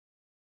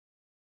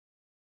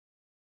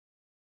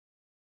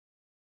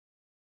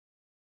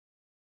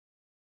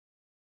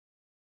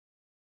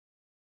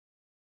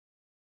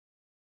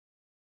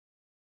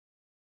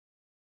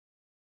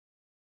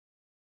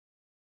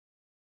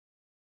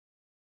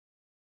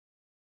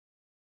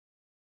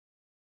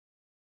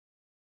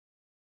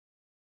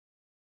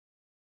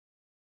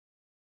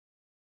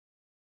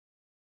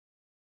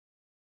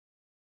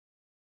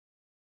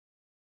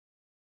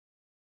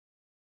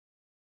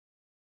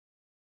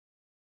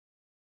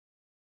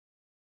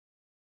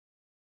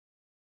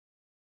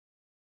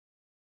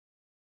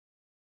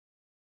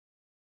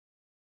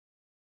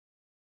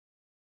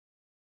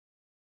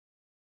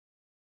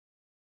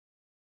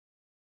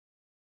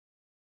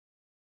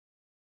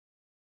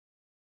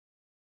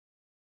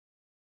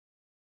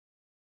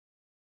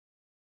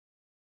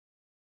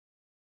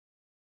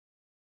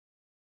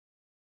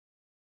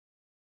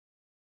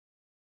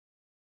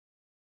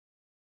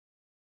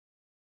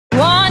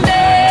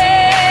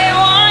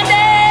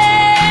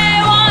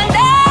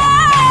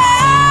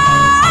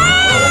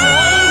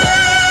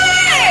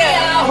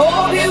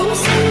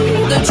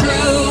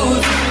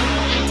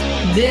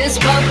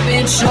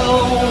talent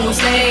show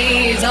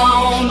stays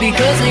on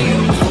because of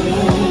you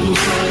fools.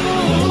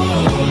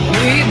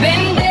 We've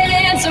been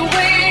dancing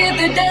with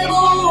the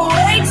devil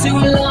way too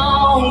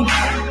long.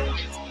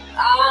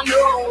 I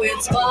know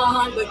it's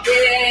fun, but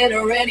get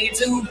ready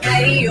to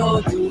pay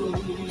your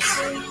dues.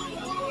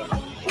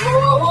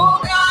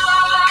 Oh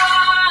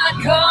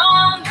God,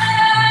 come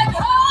back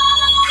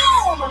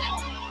home.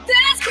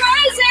 This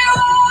crazy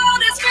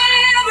world is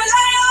filled with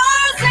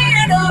liars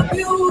and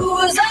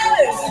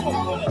abusers.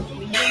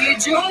 We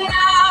need you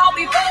now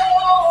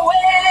before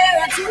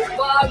we're too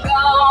far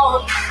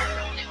gone.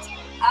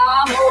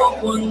 I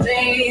hope one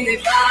day they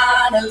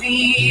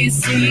finally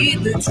see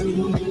the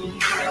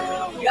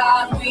truth.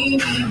 God, we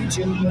need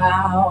you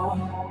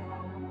now.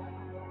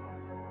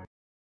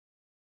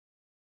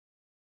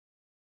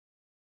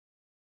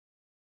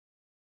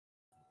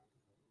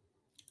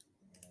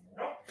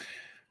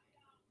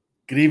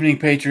 Good evening,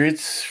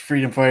 Patriots,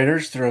 freedom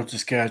fighters throughout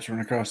Saskatchewan,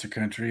 across the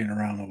country, and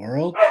around the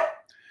world.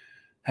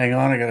 Hang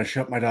on, I gotta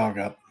shut my dog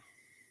up.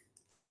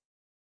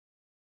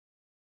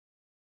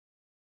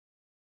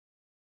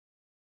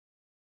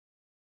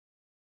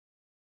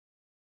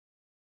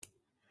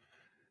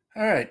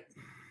 All right.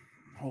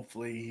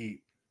 Hopefully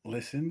he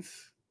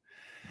listens.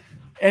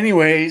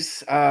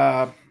 Anyways,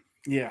 yeah,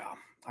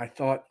 I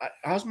thought,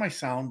 how's my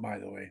sound, by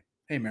the way?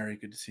 Hey, Mary,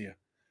 good to see you.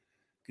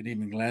 Good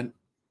evening, Glenn.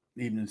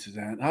 Evening,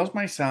 Suzanne. How's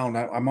my sound?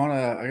 I got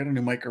a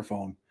new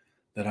microphone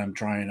that I'm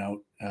trying out.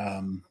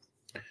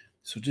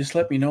 So just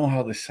let me know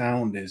how the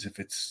sound is. If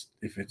it's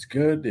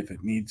good, if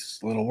it needs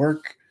a little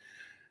work.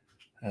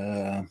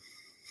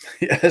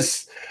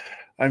 Yes,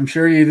 I'm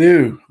sure you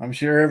do. I'm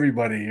sure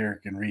everybody here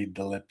can read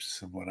the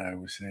lips of what I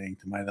was saying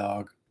to my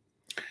dog.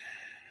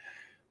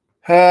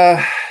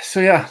 So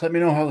yeah, let me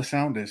know how the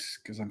sound is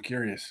because I'm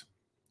curious.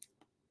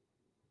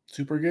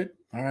 Super good.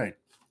 All right,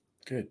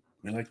 good.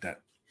 We like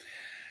that.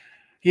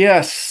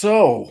 Yeah.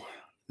 So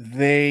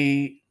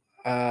they,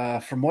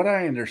 from what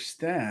I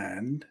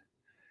understand,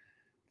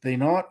 they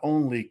not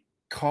only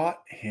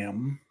caught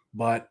him,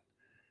 but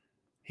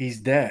he's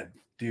dead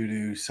due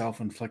to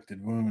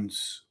self-inflicted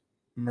wounds.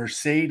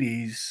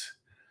 Mercedes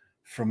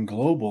from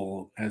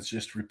Global has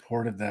just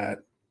reported that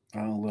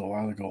a little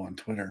while ago on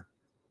Twitter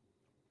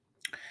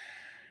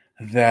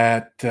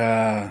that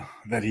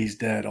he's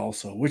dead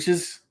also, which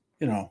is,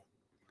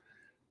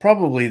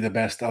 probably the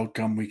best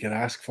outcome we could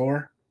ask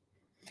for,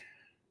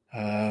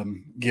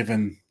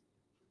 given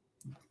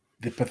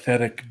the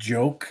pathetic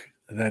joke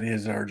that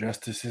is our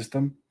justice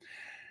system.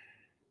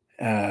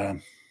 Val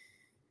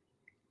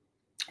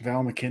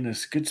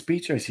McInnes, good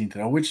speech I seen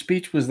today. Which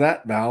speech was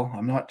that, Val?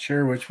 I'm not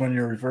sure which one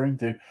you're referring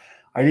to.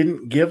 I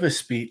didn't give a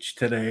speech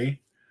today,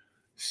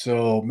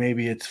 so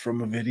maybe it's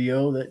from a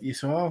video that you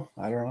saw.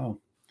 I don't know.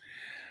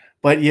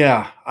 But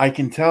yeah, I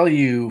can tell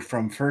you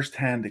from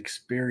firsthand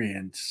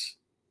experience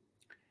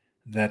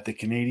that the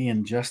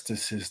Canadian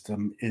justice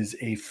system is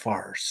a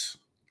farce.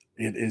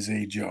 It is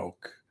a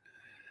joke.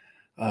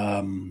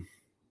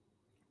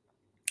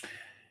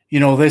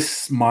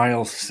 This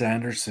Miles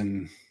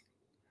Sanderson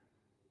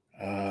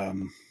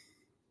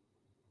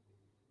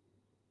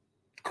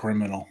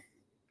criminal,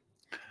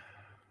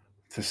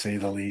 to say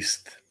the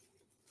least.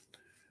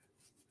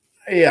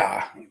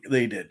 Yeah,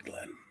 they did,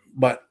 Glenn.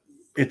 But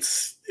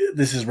this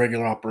is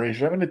regular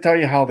operation. I'm going to tell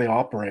you how they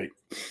operate.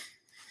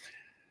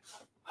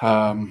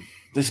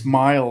 This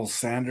Miles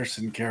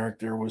Sanderson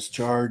character was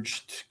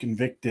charged,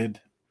 convicted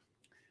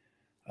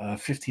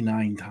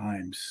 59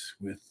 times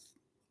with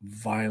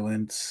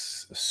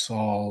violence,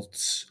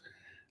 assaults,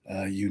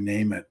 you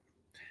name it.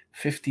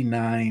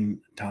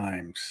 59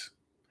 times.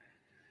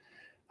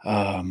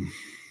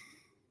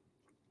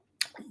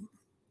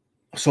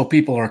 So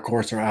people, of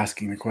course, are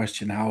asking the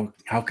question, how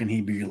can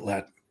he be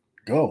let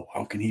go?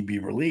 How can he be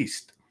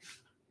released?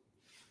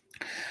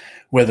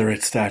 Whether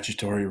it's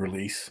statutory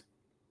release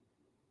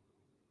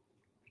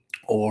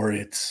or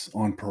it's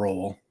on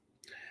parole.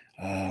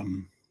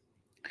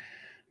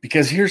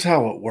 Because here's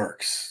how it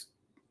works.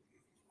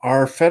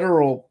 Our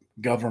federal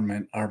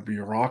government, our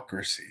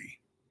bureaucracy,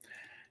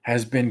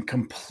 has been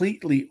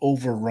completely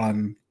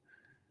overrun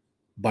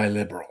by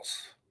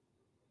liberals.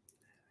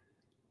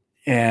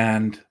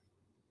 And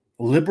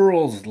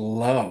liberals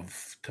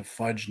love to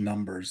fudge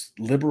numbers.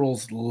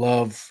 Liberals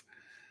love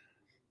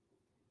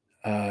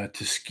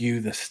to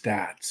skew the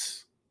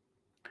stats,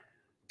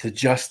 to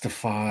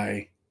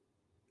justify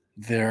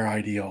their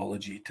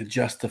ideology, to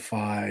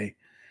justify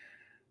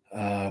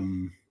their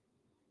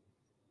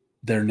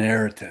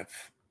narrative.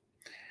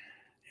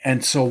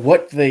 And so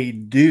what they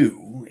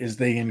do is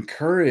they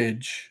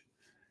encourage,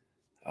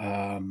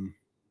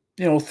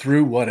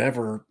 through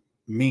whatever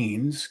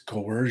means,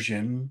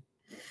 coercion,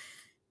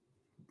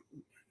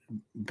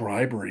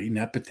 bribery,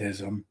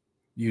 nepotism,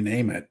 you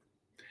name it,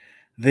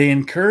 they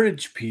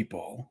encourage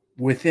people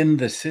within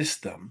the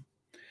system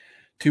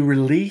to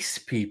release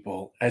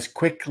people as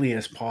quickly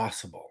as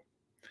possible.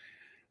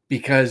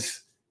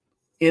 Because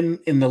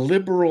in the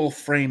liberal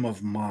frame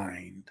of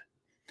mind,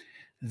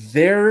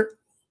 they're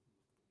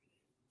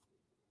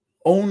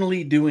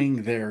only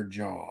doing their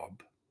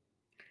job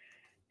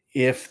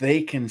if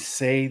they can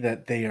say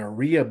that they are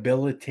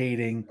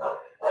rehabilitating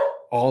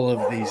all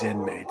of these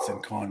inmates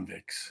and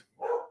convicts.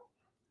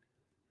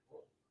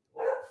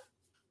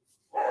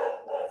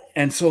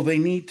 And so they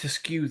need to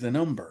skew the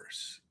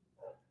numbers.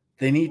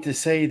 They need to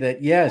say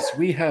that, yes,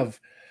 we have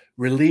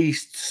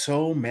released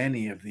so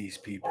many of these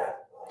people.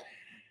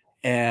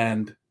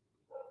 And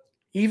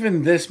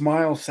even this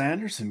Miles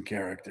Sanderson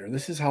character,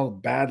 this is how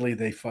badly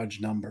they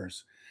fudge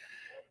numbers.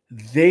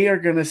 They are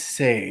going to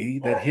say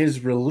that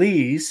his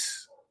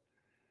release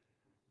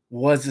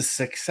was a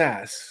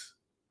success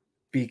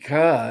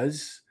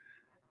because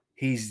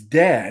he's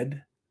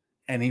dead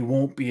and he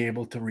won't be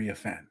able to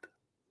reoffend.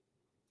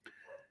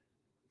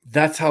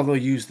 That's how they'll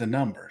use the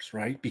numbers,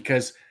 right?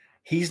 Because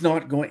he's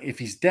not going, if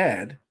he's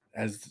dead,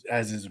 as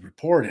is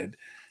reported,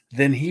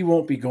 then he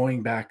won't be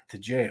going back to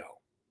jail.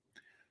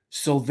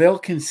 So they'll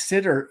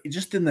consider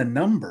just in the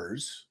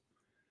numbers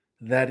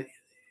that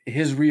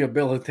his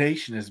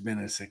rehabilitation has been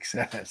a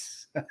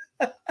success.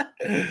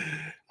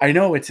 I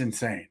know it's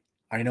insane.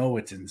 I know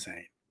it's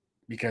insane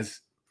because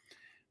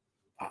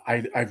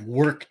I've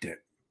worked it.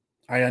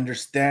 I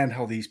understand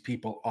how these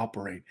people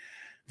operate.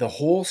 The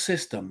whole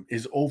system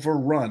is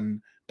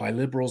overrun by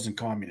liberals and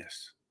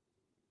communists.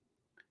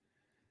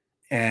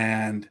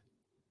 And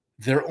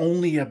their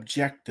only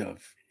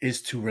objective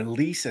is to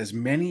release as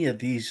many of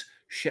these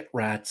shit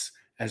rats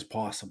as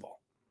possible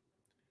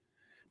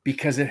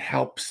because it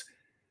helps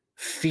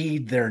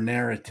feed their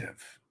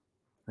narrative,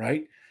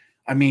 right?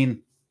 I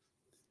mean,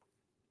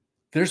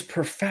 there's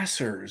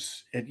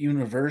professors at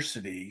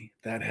university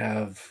that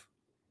have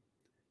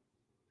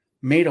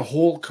made a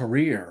whole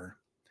career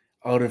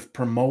out of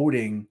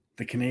promoting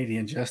the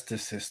Canadian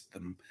justice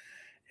system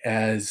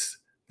as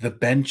the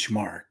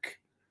benchmark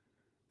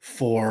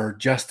for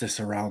justice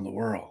around the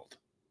world,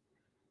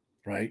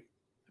 right?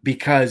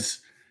 Because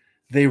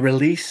they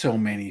release so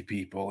many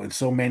people, and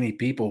so many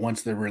people,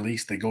 once they're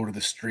released, they go to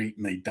the street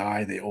and they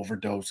die, they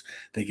overdose,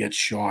 they get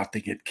shot, they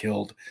get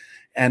killed,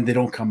 and they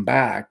don't come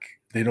back.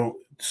 They don't,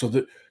 so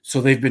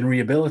they've been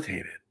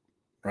rehabilitated,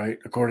 right?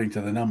 According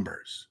to the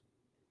numbers.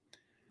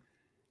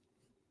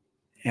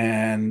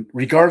 And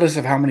regardless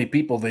of how many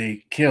people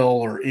they kill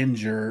or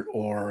injure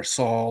or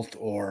assault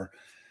or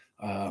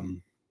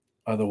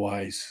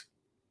otherwise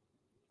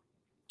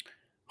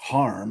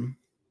harm,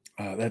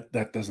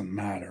 that doesn't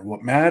matter.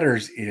 What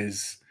matters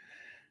is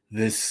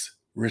this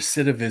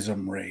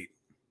recidivism rate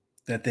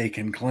that they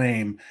can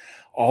claim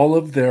all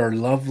of their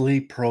lovely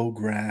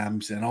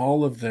programs and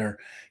all of their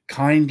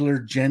kinder,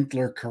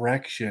 gentler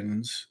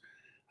corrections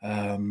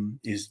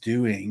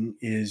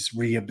is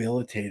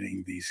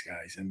rehabilitating these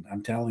guys. And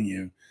I'm telling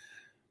you,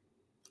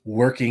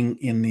 working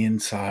in the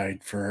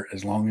inside for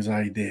as long as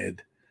I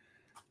did,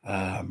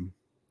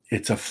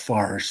 it's a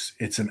farce.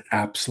 It's an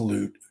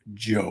absolute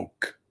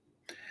joke.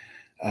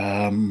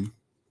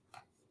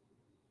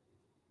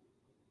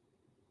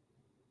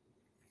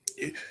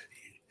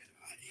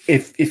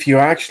 If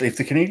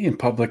the Canadian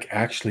public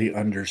actually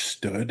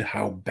understood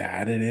how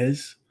bad it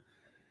is,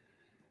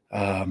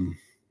 I'm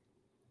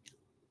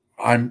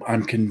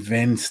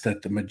convinced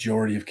that the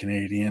majority of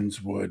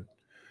Canadians would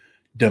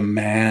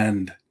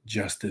demand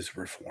justice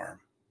reform.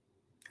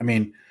 I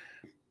mean,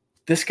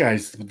 this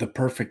guy's the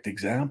perfect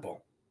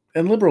example,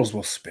 and liberals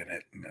will spin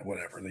it,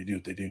 whatever they do,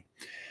 what they do.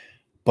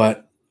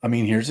 But I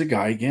mean, here's a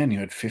guy again who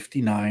had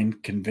 59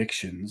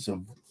 convictions,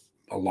 of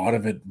a lot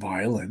of it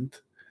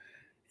violent,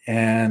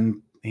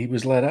 and he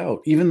was let out.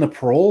 Even the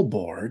parole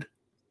board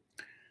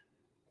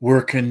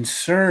were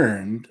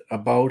concerned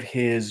about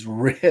his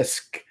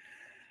risk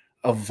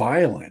of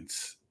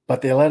violence,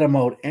 but they let him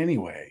out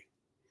anyway.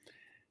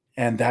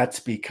 And that's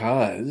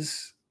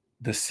because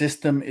the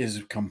system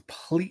is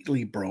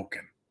completely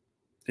broken.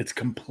 It's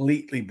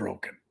completely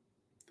broken.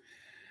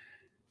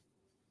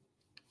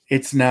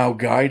 It's now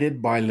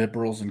guided by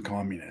liberals and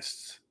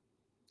communists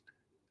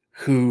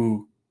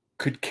who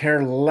could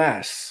care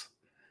less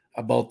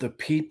about the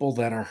people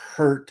that are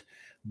hurt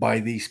by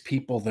these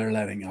people they're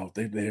letting out.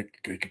 They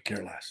could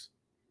care less.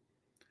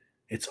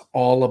 It's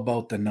all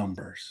about the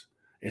numbers.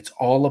 It's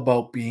all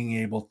about being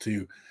able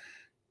to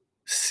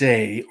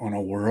say on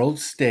a world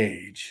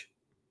stage,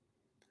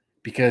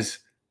 because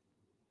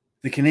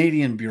the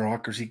Canadian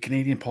bureaucracy,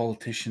 Canadian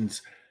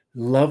politicians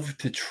love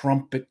to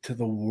trumpet to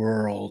the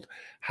world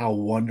how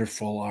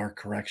wonderful our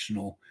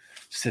correctional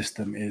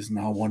system is and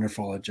how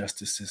wonderful our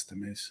justice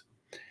system is.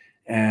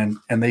 And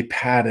they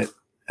pad it,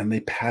 and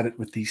they pad it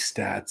with these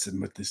stats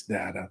and with this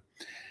data.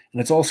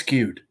 And it's all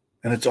skewed,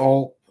 and it's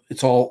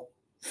all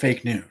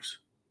fake news.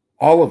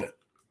 All of it.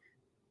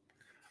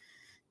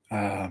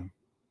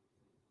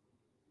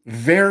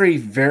 Very,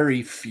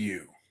 very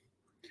few.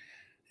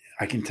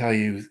 I can tell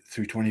you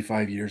through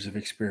 25 years of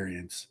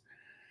experience,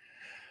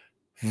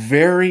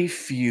 very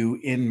few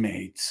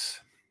inmates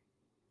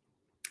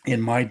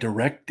in my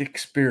direct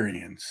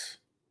experience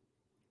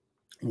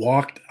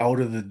walked out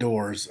of the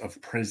doors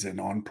of prison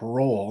on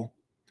parole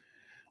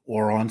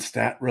or on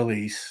stat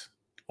release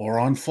or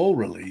on full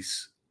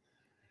release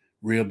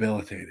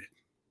rehabilitated.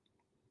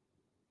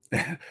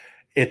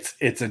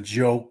 it's a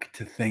joke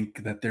to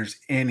think that there's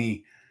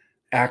any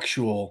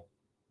actual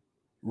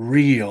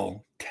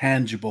real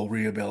tangible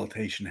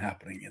rehabilitation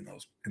happening in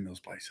those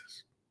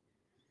places.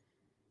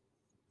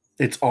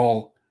 It's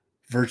all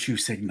virtue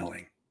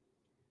signaling.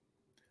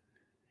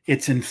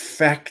 It's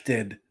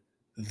infected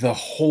the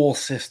whole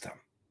system.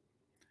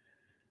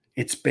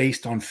 It's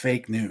based on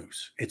fake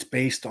news. It's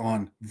based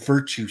on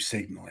virtue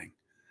signaling.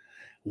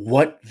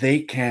 What they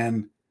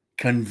can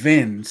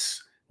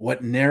convince,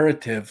 what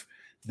narrative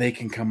they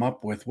can come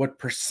up with, what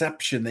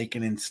perception they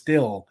can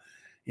instill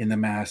in the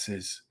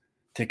masses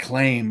to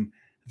claim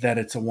that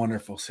it's a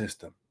wonderful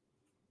system.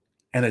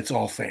 And it's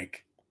all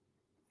fake.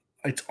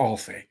 It's all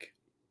fake.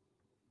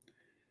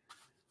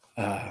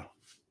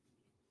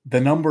 The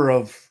number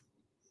of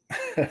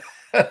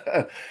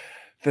the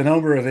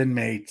number of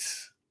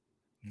inmates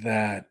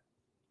that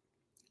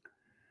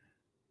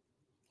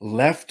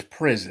left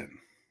prison.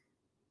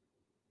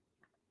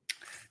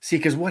 See,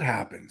 because what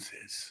happens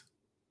is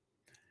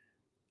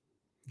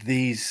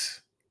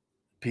these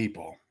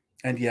people,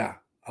 and yeah,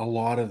 a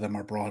lot of them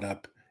are brought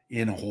up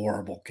in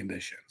horrible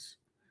conditions.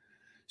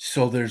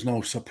 So there's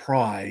no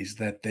surprise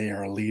that they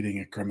are leading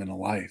a criminal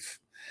life.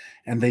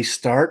 And they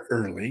start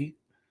early.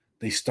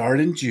 They start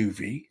in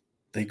juvie.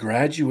 They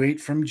graduate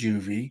from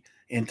juvie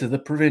into the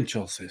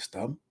provincial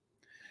system.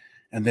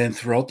 And then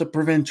throughout the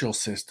provincial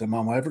system,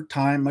 however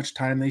much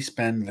time they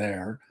spend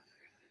there,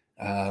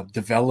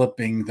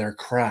 developing their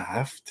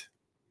craft,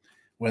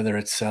 whether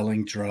it's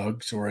selling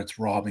drugs or it's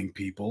robbing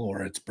people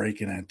or it's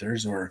break and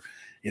enters or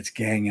it's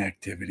gang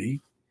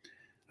activity,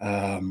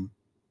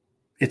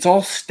 it's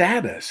all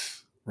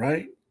status,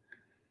 right?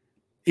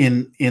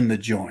 In the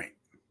joint.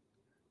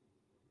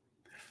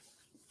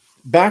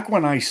 Back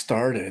when I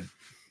started,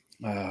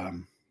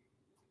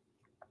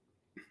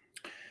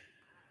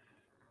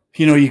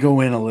 you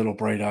go in a little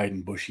bright-eyed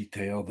and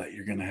bushy-tailed that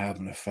you're going to have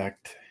an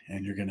effect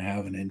and you're going to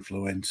have an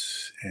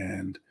influence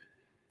and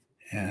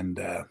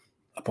a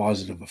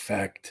positive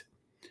effect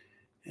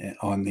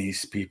on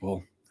these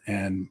people.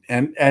 And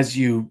as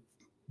you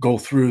go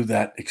through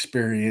that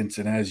experience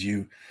and as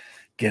you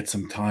get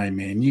some time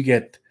in, you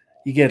get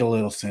a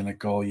little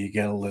cynical, you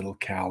get a little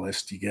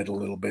calloused, you get a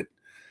little bit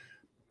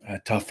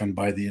toughened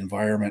by the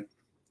environment.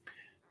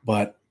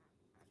 But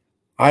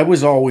I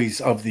was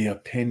always of the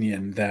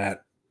opinion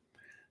that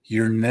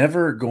you're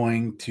never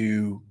going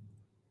to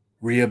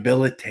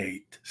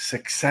rehabilitate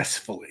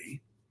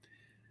successfully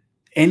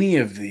any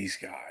of these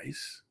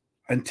guys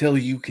until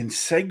you can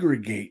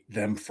segregate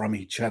them from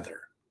each other.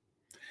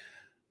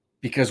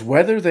 Because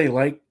whether they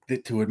like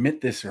to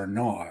admit this or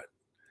not,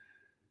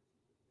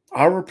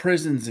 our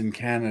prisons in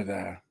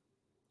Canada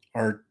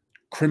are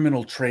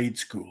criminal trade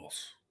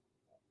schools.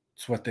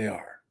 It's what they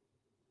are.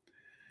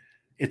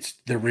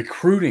 They're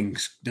recruiting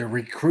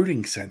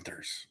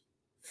centers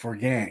for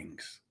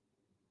gangs.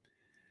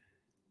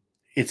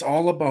 It's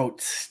all about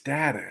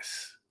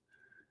status.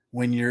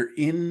 When you're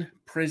in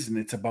prison,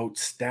 it's about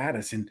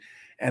status. And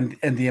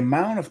the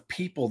amount of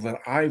people that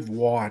I've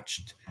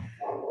watched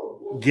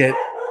get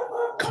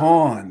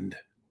conned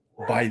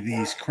by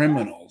these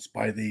criminals,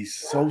 by these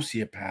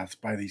sociopaths,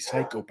 by these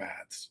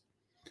psychopaths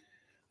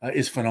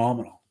is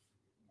phenomenal.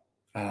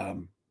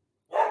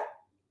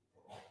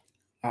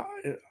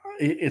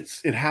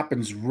 It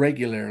happens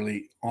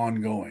regularly,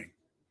 ongoing.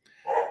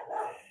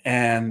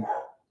 And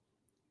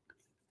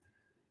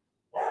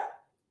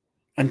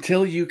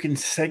until you can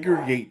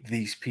segregate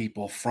these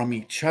people from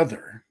each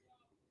other,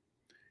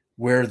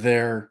 where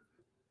there's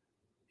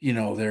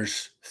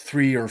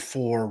 3 or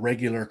 4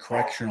 regular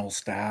correctional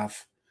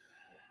staff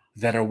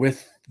that are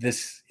with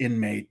this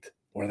inmate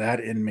or that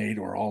inmate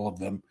or all of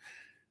them,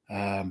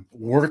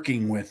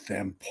 working with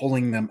them,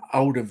 pulling them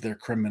out of their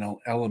criminal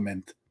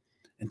element.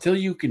 Until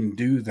you can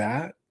do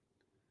that,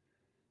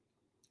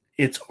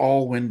 it's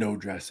all window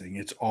dressing.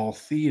 It's all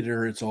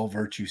theater. It's all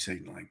virtue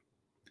signaling.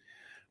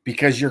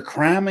 Because you're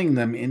cramming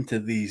them into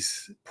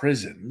these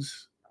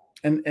prisons.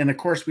 And of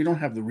course, we don't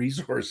have the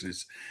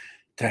resources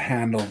to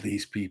handle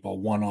these people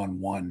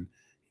one-on-one,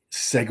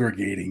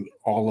 segregating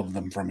all of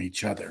them from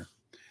each other.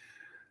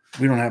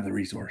 We don't have the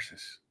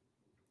resources.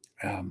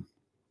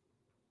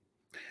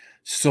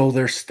 So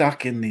they're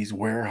stuck in these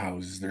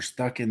warehouses. They're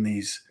stuck in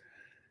these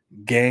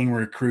gang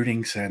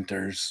recruiting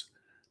centers.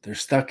 They're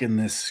stuck in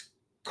this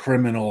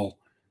criminal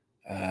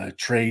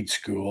trade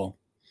school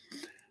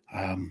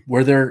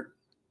where they're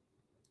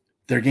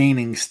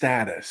gaining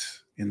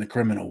status in the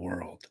criminal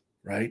world,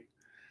 right?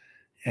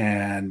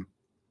 And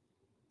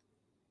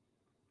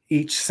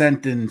each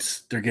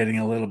sentence, they're getting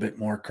a little bit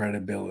more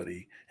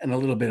credibility and a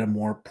little bit of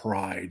more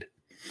pride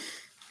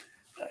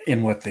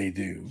in what they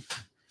do.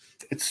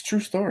 It's a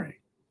true story.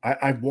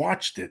 I've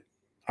watched it.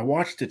 I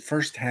watched it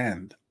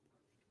firsthand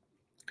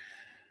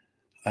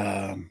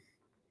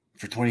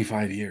for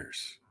 25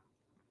 years.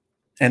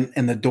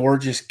 And the door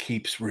just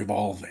keeps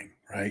revolving,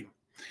 right?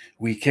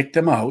 We kicked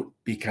them out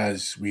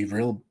because we've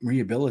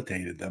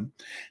rehabilitated them.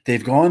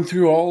 They've gone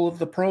through all of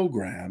the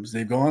programs.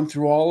 They've gone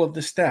through all of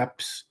the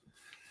steps.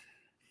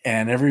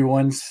 And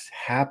everyone's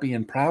happy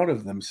and proud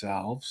of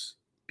themselves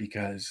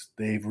because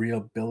they've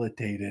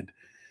rehabilitated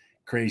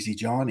Crazy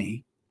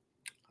Johnny.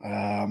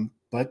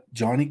 But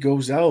Johnny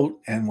goes out,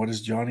 and what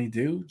does Johnny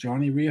do?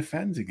 Johnny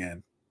reoffends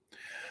again.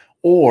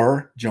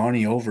 Or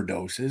Johnny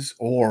overdoses,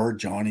 or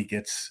Johnny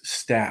gets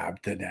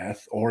stabbed to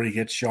death, or he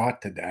gets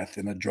shot to death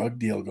in a drug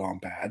deal gone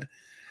bad.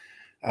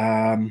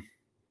 You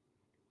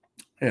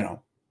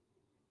know,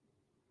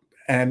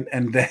 and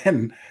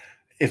then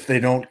if they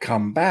don't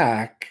come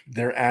back,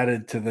 they're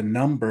added to the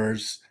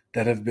numbers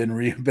that have been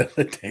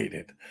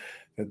rehabilitated,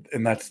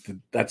 and that's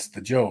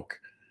the joke.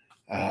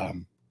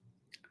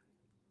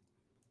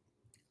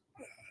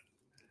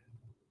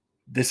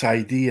 This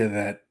idea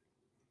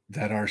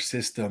that our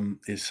system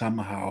is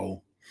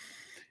somehow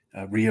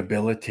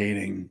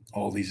rehabilitating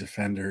all these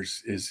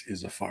offenders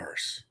is a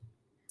farce.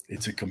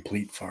 It's a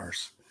complete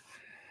farce.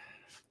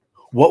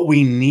 What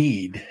we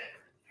need,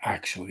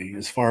 actually,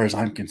 as far as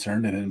I'm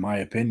concerned, and in my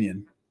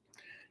opinion,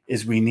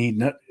 is we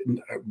need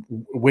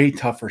way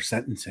tougher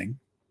sentencing.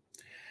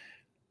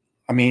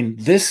 I mean,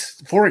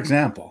 this, for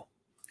example,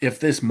 if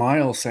this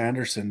Miles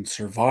Sanderson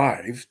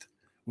survived,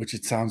 which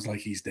it sounds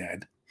like he's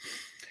dead,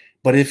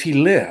 but if he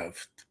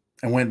lived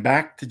and went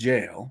back to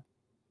jail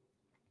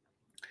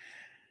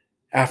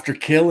after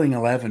killing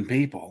 11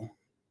 people,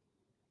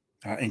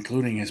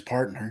 including his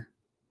partner,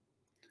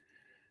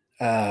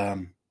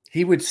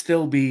 he would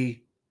still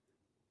be,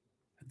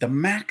 the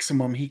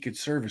maximum he could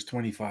serve is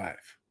 25,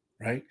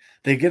 right?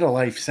 They get a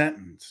life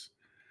sentence,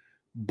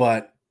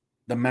 but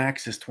the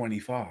max is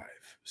 25.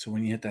 So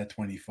when you hit that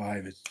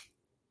 25, it's,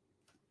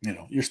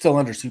 you're still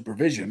under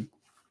supervision,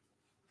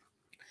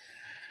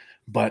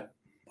 but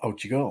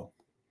out you go.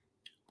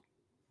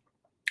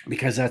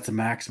 Because that's the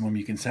maximum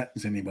you can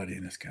sentence anybody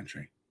in this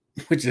country,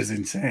 which is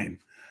insane.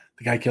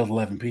 The guy killed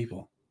 11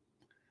 people.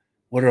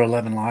 What are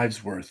 11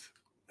 lives worth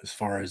as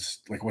far as,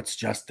 like, what's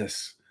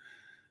justice?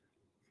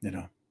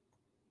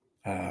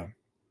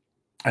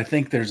 I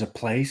think there's a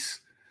place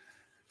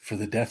for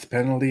the death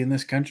penalty in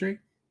this country.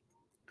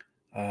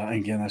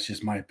 Again, that's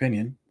just my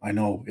opinion. I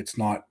know it's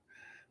not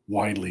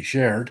widely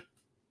shared.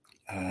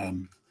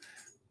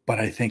 But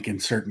I think in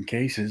certain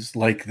cases,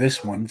 like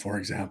this one, for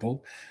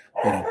example,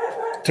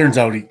 turns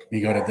out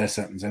he got a death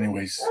sentence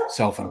anyways,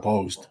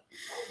 self-imposed.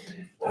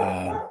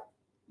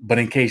 But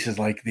in cases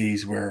like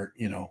these where,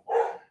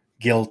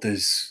 guilt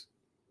is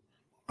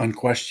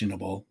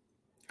unquestionable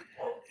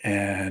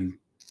and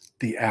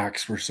the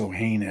acts were so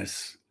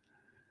heinous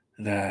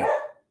that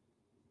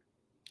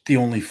the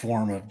only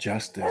form of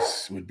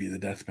justice would be the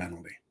death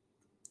penalty.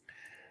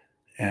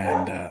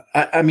 And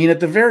I mean, at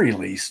the very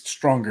least,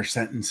 stronger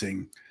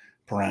sentencing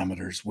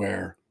parameters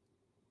where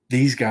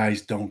these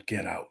guys don't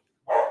get out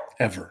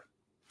ever.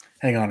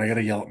 Hang on, I got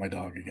to yell at my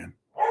dog again.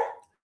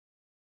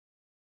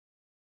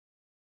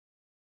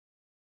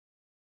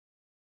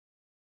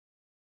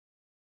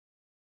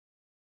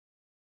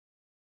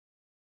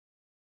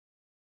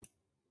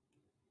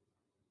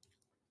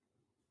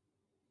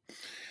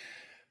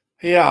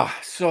 Yeah,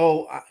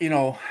 so,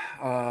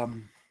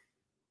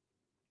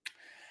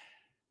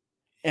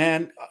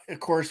 and of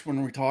course,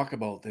 when we talk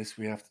about this,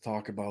 we have to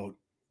talk about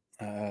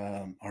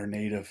our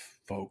native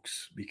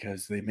folks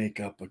because they make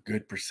up a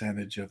good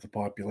percentage of the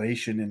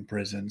population in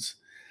prisons.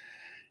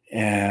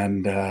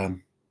 And,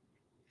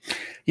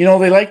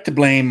 they like to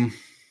blame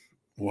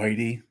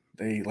whitey.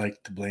 They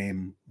like to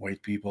blame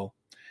white people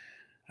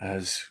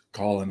as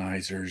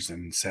colonizers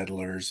and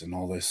settlers and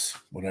all this,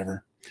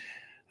 whatever.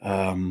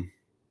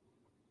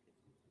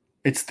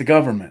 It's the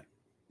government.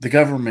 The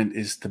government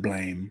is to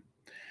blame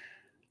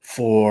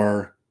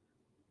for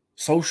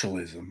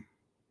socialism.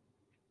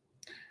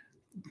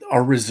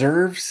 Our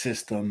reserve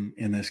system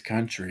in this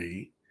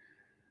country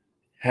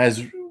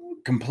has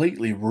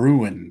completely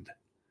ruined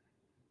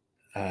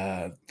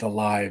the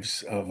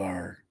lives of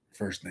our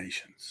First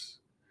Nations.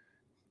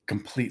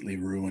 Completely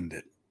ruined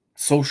it.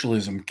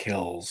 Socialism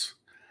kills.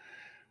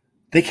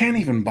 They can't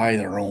even buy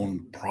their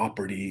own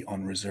property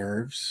on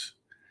reserves.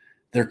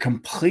 They're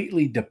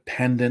completely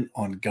dependent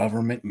on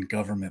government, and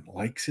government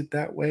likes it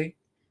that way.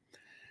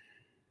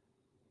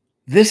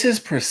 This is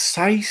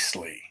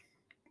precisely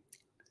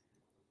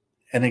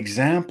an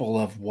example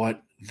of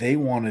what they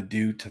want to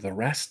do to the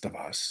rest of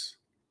us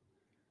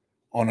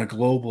on a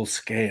global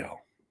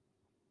scale,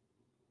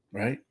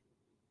 right?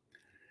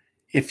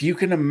 If you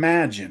can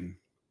imagine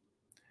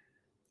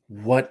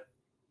what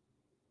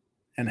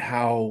and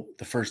how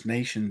the First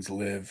Nations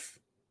live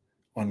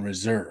on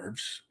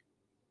reserves,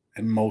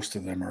 and most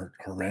of them are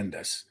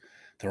horrendous.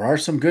 There are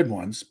some good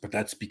ones, but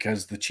that's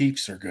because the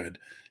chiefs are good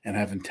and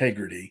have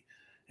integrity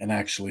and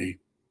actually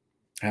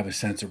have a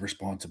sense of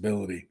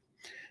responsibility.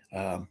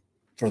 For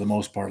the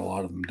most part, a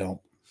lot of them don't.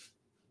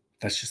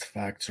 That's just a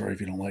fact. Sorry if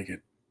you don't like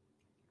it.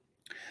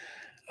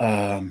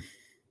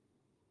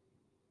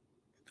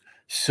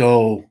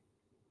 So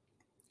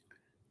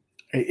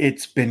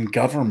it's been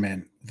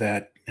government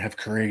that have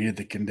created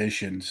the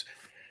conditions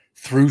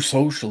through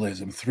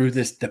socialism, through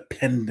this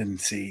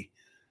dependency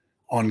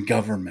on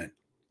government,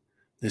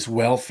 this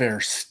welfare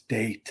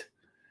state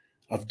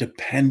of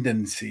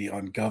dependency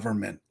on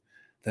government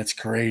that's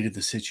created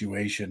the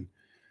situation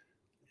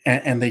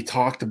And they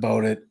talked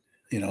about it,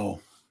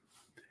 some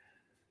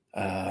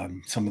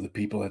of the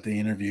people that they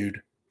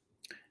interviewed,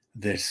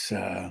 this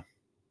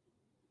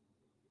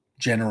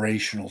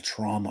generational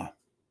trauma.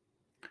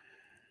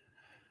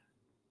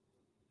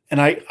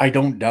 And I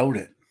don't doubt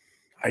it.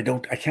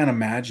 I can't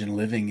imagine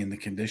living in the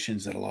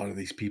conditions that a lot of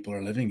these people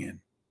are living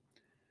in.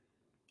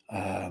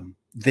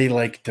 They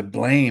like to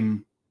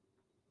blame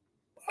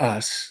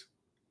us,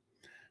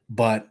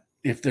 but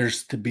if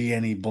there's to be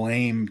any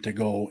blame to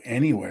go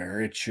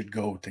anywhere, it should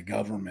go to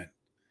government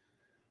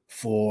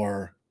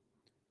for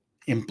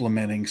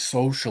implementing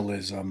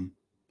socialism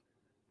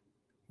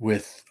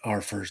with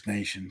our First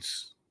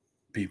Nations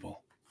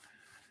people,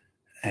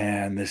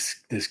 and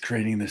this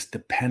creating this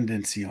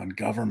dependency on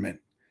government.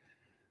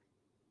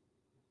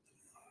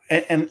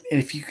 And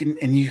if you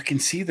can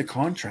see the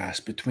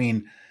contrast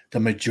between the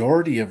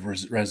majority of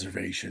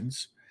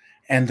reservations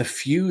and the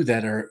few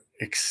that are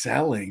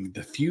excelling,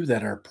 the few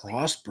that are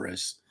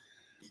prosperous,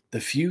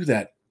 the few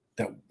that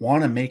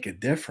want to make a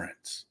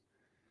difference.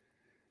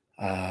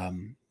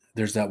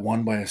 There's that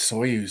one by a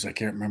Soyuz, I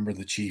can't remember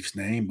the chief's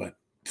name, but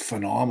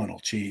phenomenal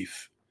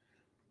chief.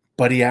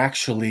 But he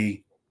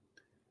actually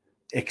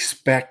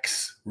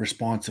expects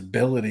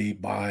responsibility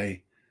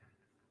by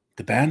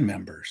the band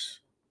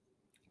members,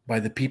 by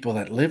the people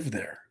that live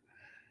there.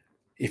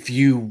 If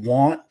you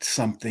want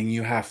something,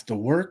 you have to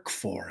work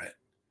for it.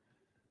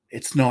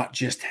 It's not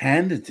just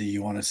handed to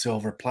you on a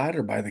silver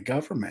platter by the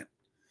government.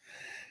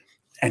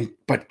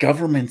 But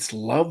governments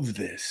love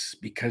this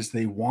because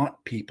they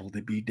want people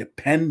to be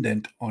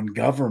dependent on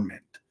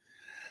government.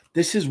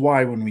 This is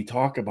why when we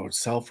talk about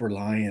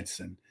self-reliance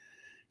and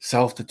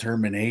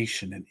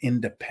self-determination and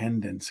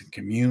independence and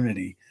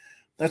community,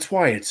 that's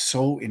why it's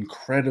so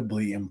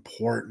incredibly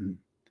important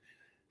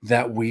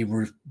that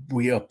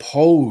we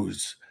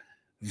oppose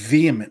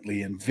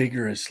vehemently and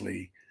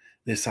vigorously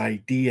this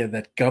idea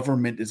that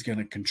government is going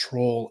to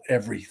control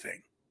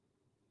everything.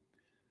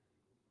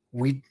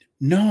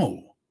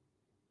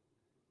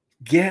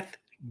 Get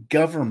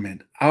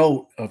government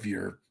out of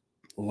your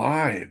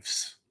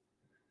lives.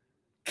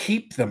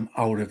 Keep them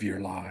out of your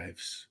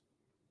lives.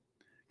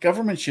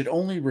 Government should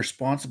only be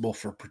responsible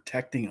for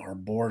protecting our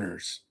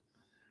borders.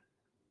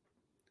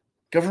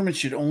 Government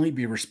should only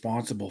be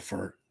responsible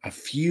for a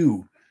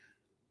few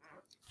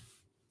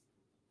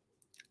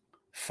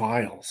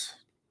files.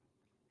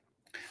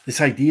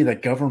 This idea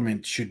that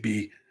government should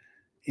be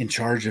in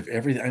charge of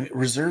everything. I mean,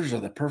 reserves are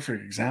the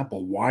perfect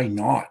example. Why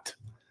not?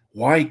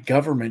 Why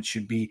government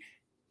should be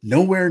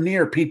nowhere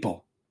near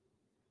people.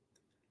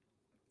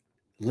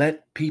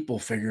 Let people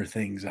figure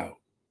things out.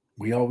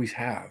 We always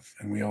have,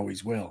 and we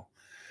always will.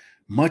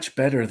 Much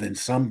better than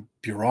some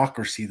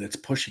bureaucracy that's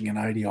pushing an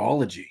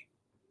ideology.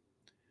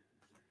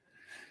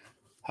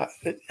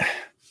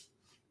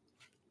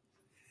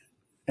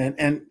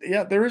 And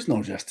yeah, there is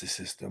no justice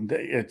system.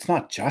 It's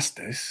not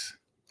justice.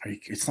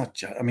 It's not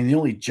just. I mean, the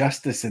only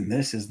justice in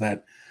this is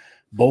that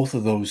both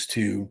of those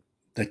two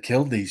that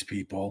killed these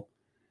people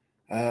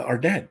are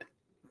dead.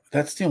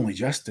 That's the only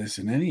justice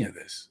in any of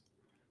this.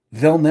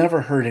 They'll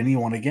never hurt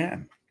anyone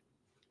again.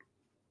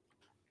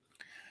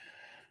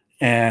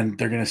 And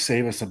they're going to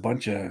save us a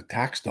bunch of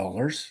tax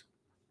dollars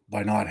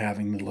by not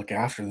having to look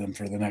after them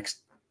for the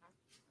next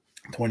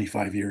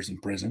 25 years in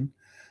prison.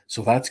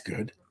 So that's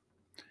good.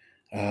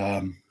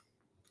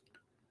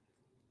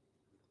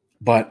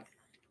 But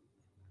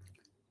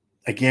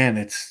again,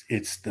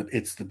 it's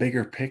the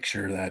bigger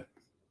picture that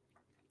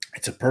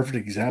it's a perfect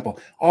example.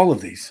 All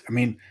of these, I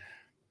mean,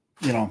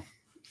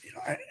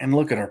 and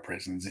look at our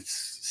prisons.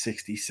 It's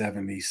 60,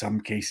 70,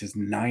 some cases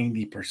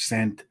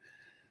 90%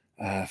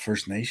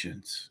 First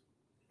Nations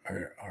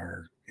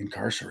are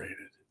incarcerated.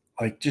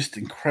 Like, just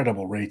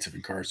incredible rates of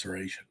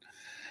incarceration.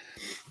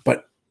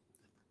 But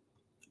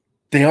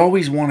they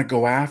always want to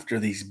go after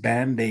these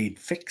Band-Aid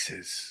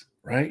fixes,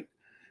 right?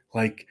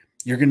 Like,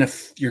 you're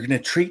gonna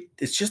treat,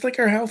 it's just like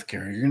our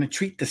healthcare. You're gonna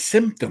treat the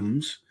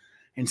symptoms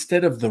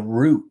instead of the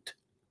root.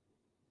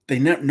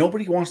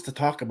 Nobody wants to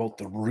talk about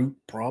the root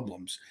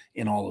problems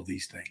in all of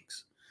these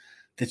things.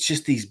 That's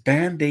just these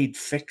Band-Aid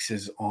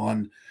fixes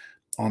on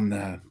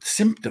the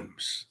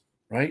symptoms,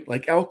 right?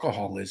 Like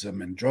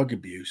alcoholism and drug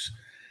abuse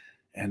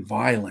and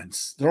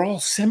violence. They're all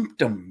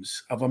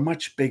symptoms of a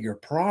much bigger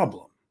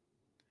problem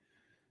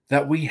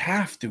that we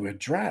have to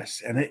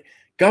address. And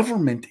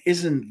government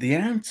isn't the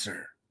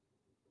answer.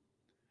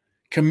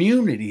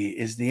 Community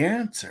is the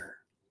answer.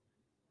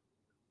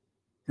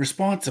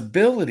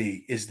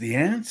 Responsibility is the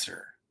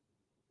answer.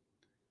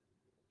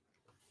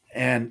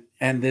 And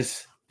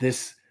this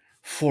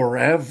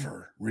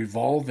forever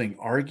revolving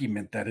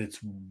argument that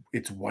it's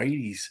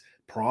Whitey's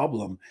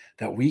problem,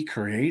 that we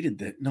created,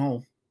 that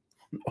no.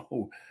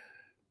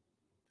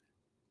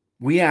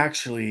 We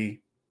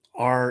actually,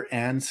 our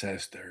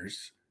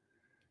ancestors,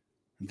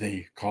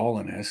 the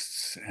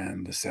colonists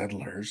and the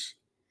settlers,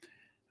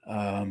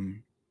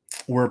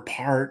 were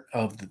part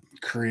of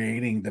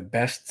creating the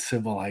best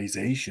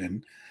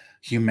civilization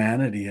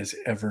humanity has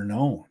ever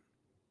known.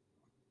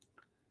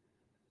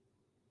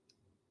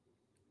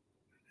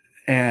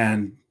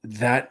 And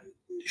that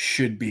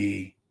should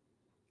be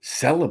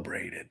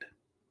celebrated.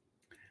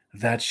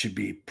 That should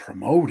be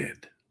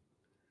promoted.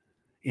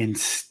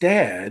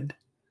 Instead,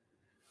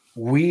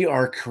 we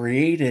are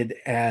created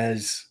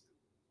as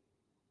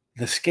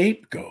the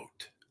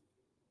scapegoat.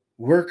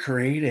 We're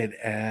created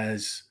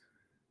as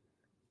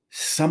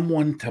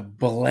someone to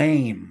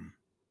blame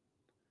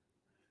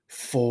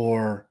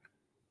for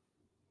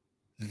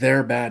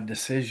their bad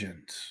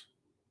decisions.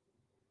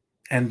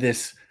 And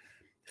this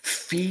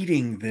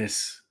feeding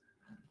this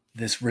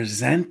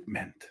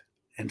resentment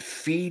and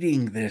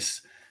feeding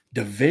this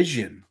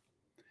division.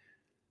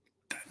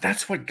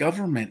 That's what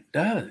government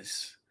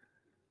does.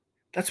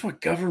 That's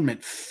what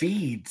government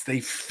feeds.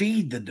 They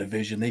feed the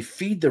division. They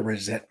feed the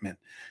resentment.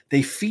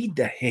 They feed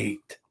the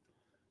hate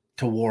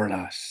toward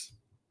us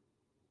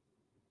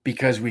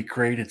because we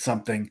created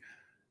something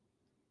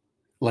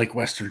like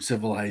Western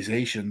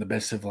civilization, the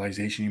best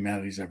civilization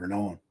humanity's ever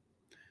known.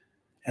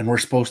 And we're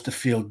supposed to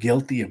feel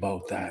guilty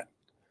about that.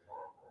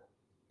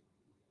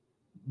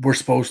 We're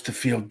supposed to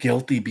feel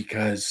guilty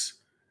because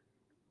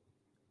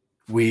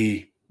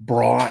we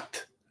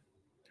brought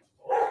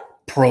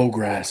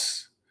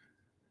progress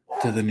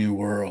to the new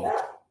world.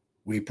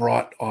 We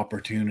brought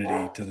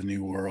opportunity to the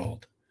new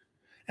world.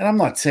 And I'm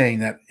not saying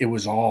that it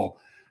was all,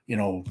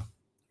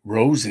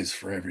 roses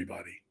for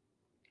everybody.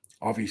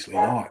 Obviously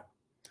not.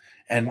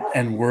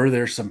 And were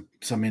there some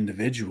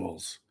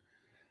individuals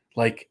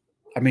like,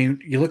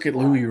 you look at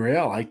Louis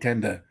Riel,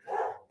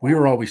 we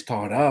were always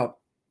taught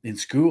up in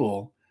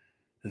school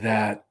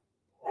that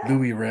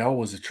Louis Riel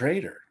was a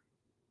traitor.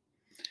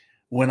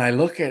 When I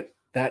look at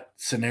that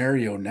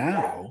scenario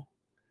now,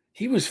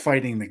 he was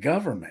fighting the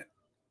government.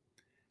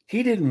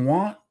 He didn't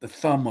want the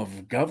thumb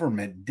of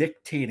government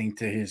dictating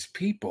to his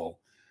people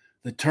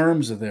the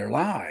terms of their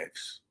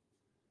lives.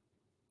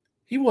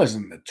 He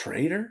wasn't a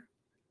traitor.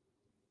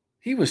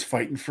 He was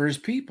fighting for his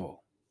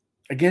people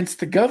against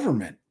the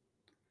government.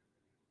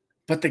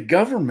 But the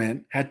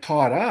government had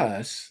taught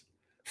us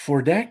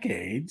for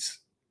decades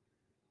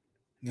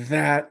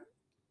that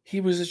he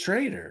was a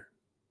traitor,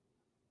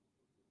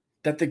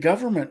 that the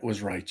government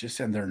was righteous,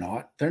 and they're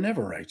not. They're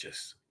never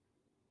righteous.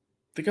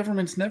 The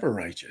government's never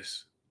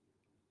righteous.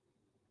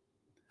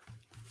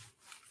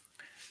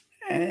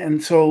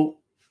 And so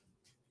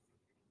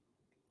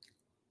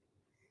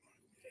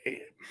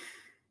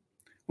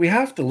we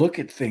have to look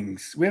at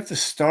things. We have to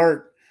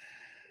start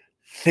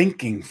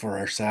thinking for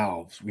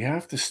ourselves. We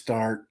have to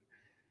start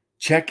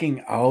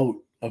checking out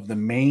of the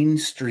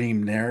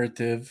mainstream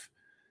narrative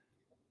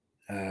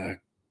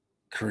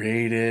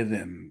created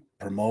and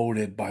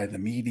promoted by the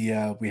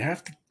media. We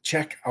have to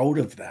check out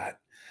of that.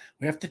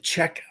 We have to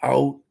check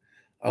out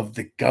of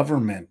the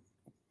government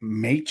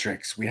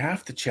matrix. We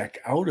have to check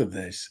out of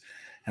this,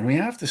 and we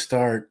have to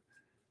start,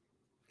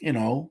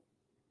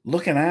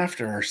 looking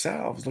after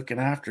ourselves, looking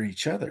after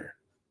each other.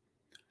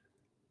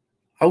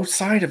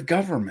 Outside of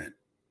government,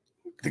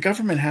 the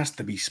government has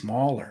to be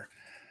smaller.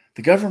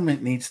 The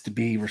government needs to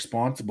be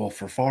responsible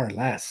for far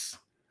less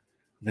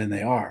than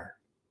they are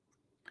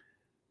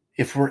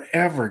if we're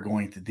ever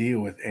going to deal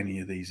with any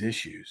of these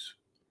issues.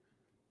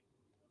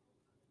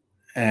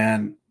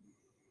 And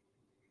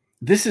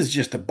this is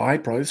just a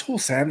byproduct. This whole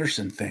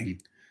Sanderson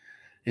thing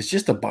is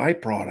just a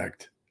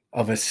byproduct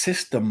of a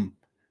system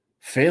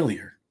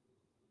failure.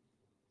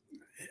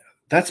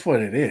 That's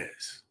what it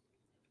is.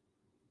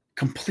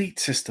 Complete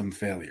system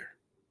failure.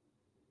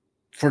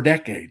 For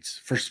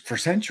decades, for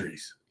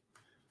centuries.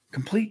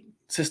 Complete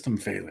system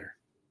failure.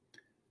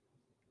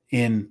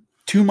 In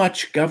too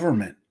much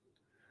government,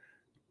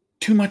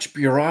 too much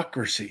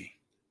bureaucracy.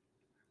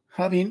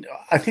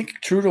 I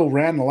think Trudeau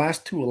ran the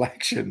last two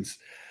elections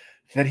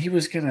that he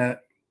was going to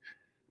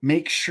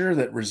make sure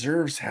that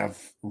reserves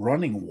have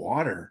running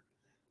water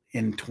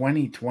in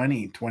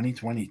 2020,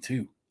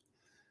 2022.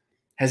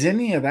 Has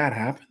any of that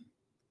happened?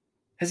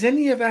 Has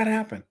any of that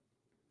happened?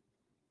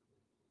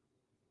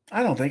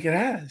 I don't think it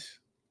has.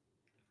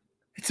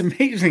 It's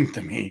amazing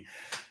to me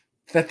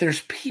that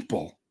there's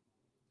people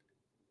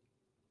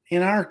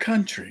in our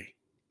country,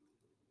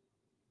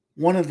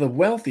 one of the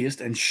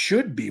wealthiest and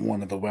should be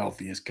one of the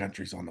wealthiest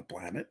countries on the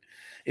planet,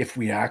 if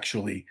we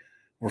actually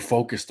were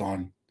focused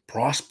on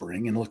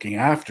prospering and looking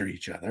after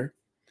each other,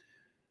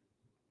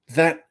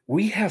 that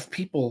we have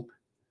people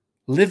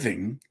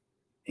living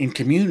in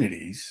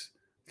communities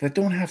that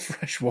don't have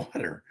fresh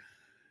water.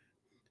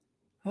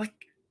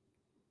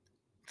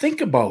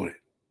 Think about it.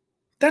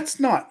 That's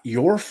not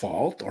your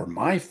fault or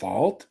my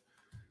fault.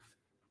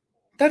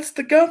 That's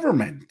the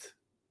government.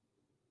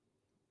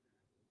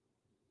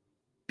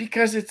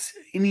 Because it's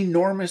an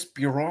enormous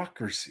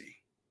bureaucracy.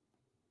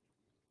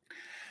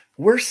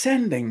 We're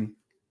sending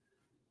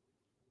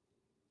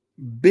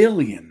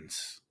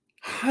billions,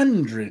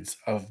 hundreds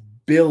of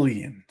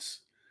billions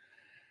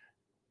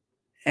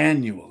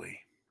annually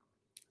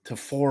to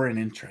foreign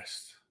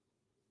interests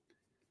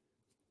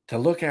to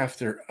look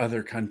after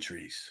other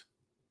countries.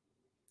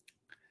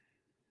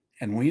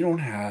 And we don't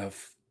have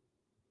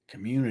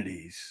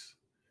communities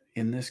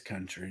in this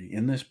country,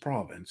 in this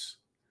province,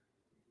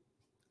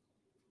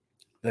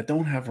 that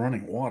don't have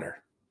running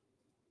water.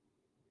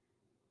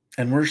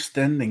 And we're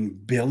sending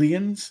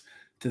billions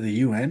to the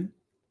UN.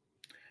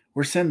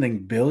 We're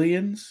sending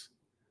billions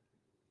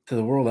to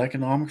the World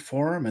Economic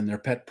Forum and their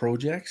pet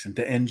projects and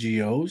to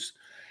NGOs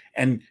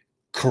and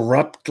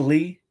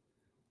corruptly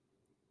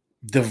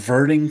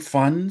diverting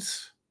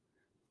funds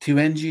to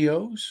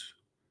NGOs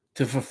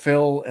to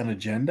fulfill an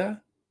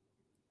agenda.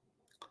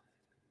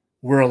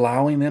 We're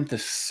allowing them to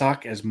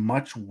suck as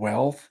much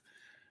wealth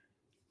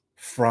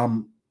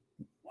from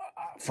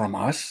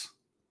us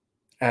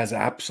as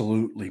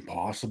absolutely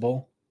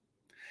possible.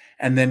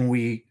 And then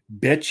we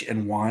bitch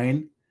and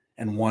whine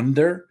and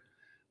wonder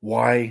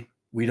why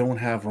we don't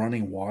have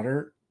running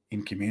water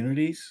in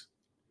communities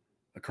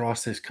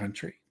across this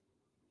country.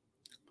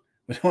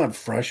 We don't have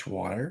fresh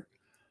water.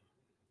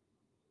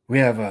 We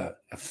have a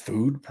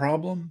food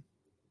problem.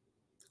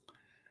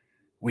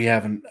 We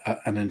have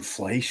an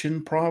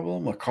inflation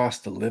problem, a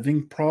cost of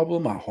living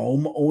problem, a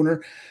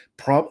homeowner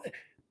problem.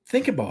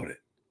 Think about it.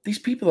 These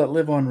people that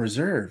live on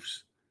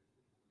reserves,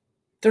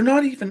 they're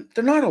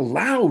not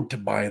allowed to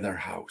buy their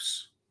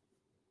house.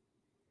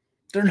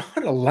 They're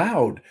not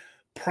allowed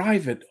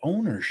private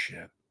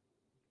ownership.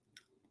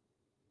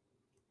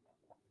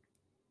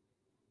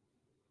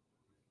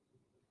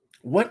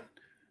 What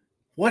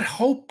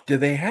hope do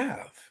they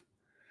have?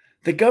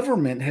 The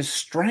government has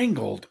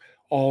strangled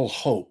all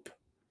hope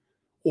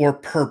or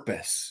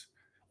purpose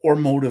or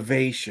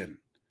motivation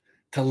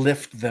to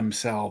lift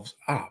themselves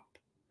up.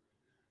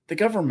 The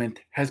government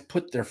has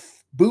put their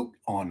boot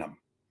on them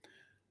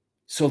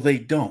so they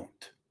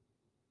don't.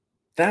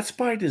 That's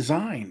by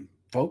design,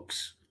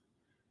 folks.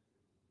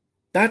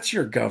 That's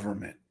your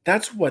government.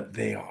 That's what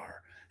they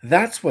are.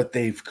 That's what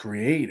they've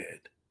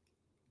created.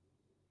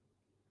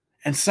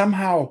 And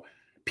somehow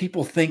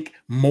people think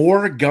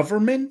more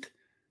government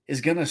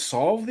is going to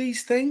solve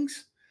these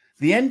things.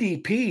 The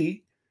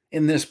NDP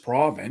in this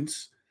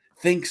province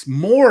thinks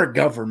more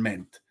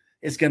government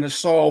is going to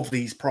solve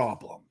these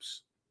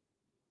problems.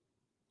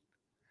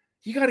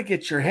 You got to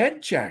get your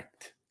head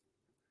checked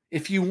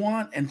if you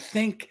want and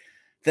think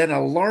that a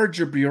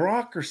larger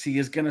bureaucracy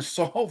is going to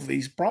solve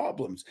these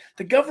problems.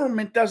 The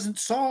government doesn't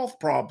solve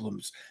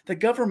problems. The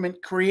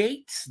government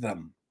creates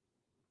them.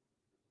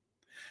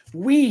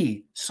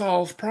 We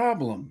solve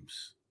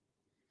problems.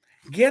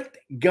 Get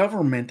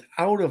government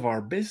out of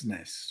our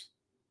business.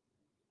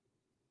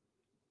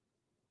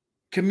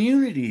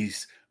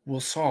 Communities will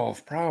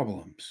solve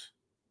problems.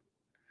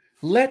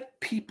 Let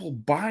people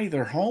buy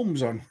their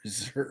homes on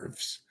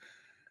reserves.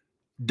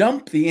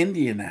 Dump the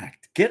Indian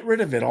Act. Get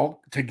rid of it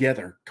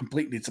altogether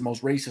completely. It's the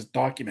most racist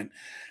document.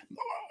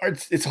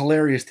 It's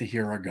hilarious to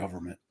hear our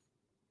government,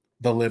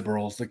 the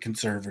liberals, the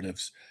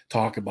conservatives,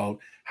 talk about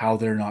how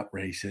they're not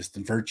racist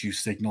and virtue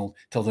signal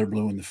till they're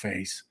blue in the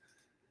face.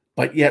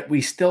 But yet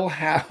we still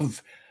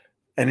have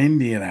an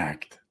Indian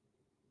Act.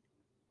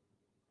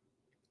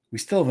 We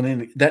still have an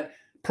Indian that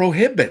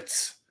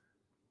prohibits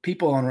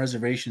people on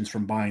reservations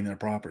from buying their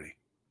property,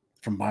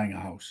 from buying a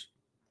house.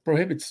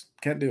 Prohibits,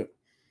 can't do it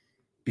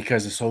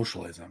because of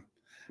socialism,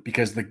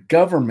 because the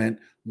government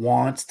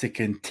wants to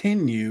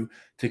continue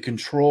to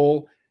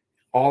control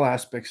all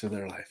aspects of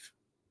their life.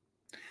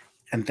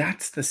 And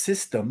that's the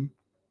system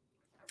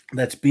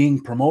that's being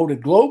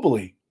promoted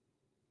globally.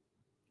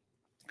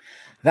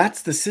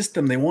 That's the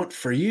system they want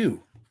for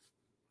you.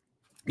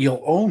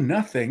 You'll own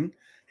nothing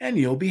and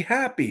you'll be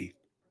happy.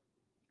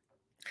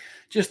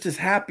 Just as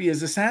happy as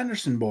the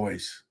Sanderson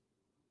boys.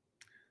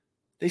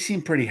 They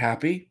seem pretty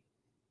happy.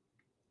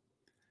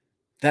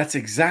 That's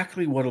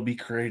exactly what will be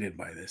created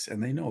by this,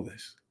 and they know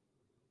this.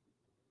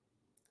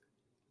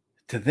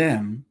 To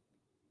them,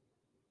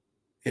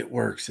 it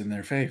works in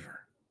their favor.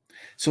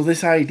 So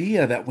this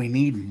idea that we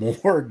need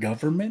more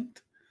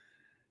government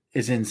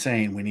is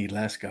insane. We need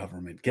less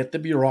government. Get the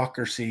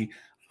bureaucracy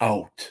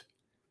out.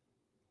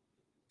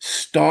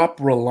 Stop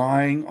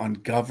relying on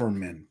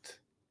government.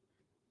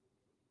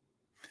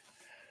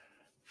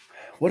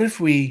 What if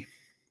we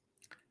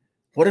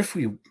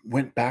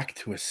went back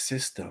to a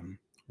system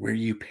where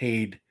you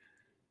paid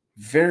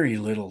very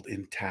little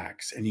in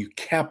tax and you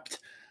kept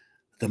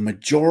the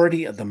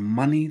majority of the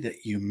money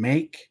that you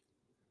make,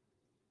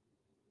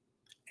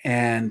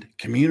 and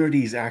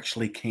communities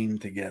actually came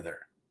together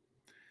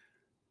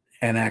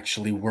and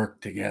actually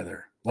worked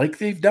together like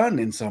they've done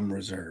in some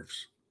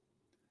reserves,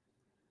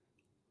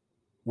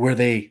 where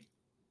they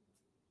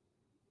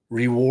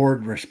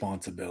reward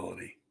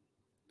responsibility,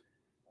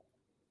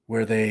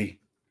 where they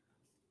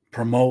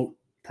promote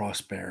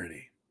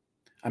prosperity.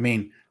 I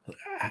mean,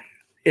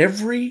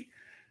 every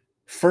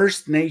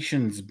First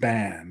Nations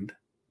band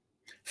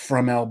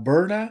from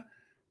Alberta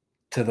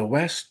to the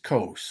West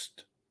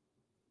Coast,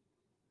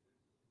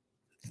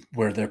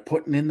 where they're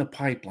putting in the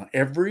pipeline,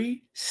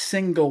 every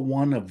single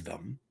one of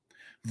them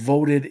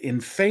voted in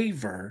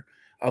favor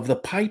of the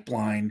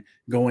pipeline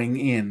going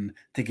in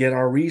to get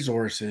our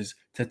resources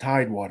to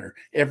Tidewater.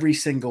 Every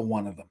single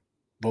one of them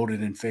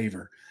voted in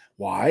favor.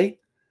 Why?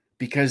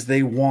 Because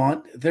they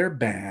want their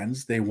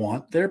bands, they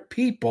want their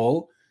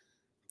people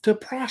to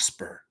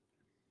prosper.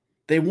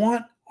 They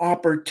want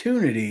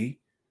opportunity.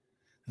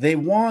 They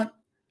want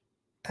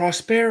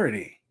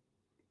prosperity.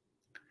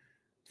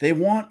 They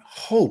want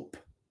hope.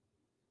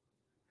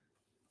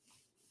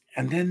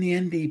 And then the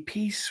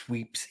NDP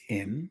sweeps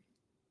in,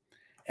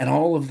 and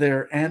all of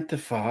their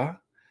Antifa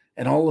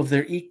and all of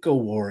their eco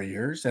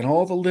warriors and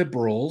all the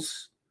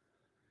liberals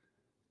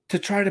to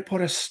try to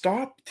put a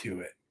stop to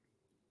it.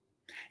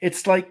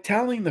 It's like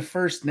telling the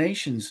First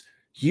Nations,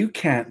 you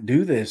can't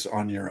do this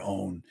on your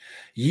own.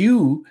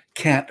 You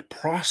can't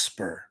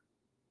prosper.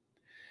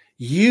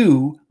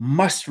 You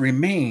must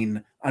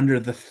remain under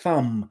the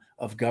thumb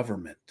of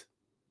government.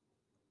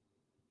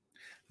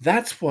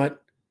 That's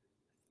what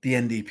the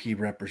NDP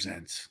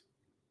represents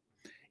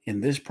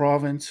in this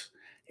province,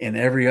 in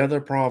every other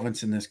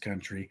province in this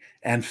country,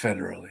 and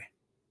federally.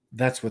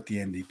 That's what the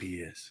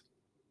NDP is.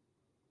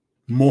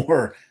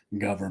 More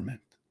government.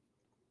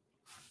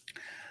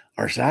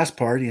 Our Sask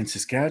party in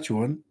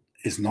Saskatchewan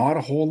is not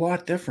a whole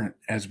lot different,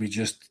 as we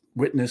just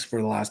witnessed for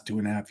the last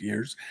 2.5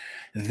 years.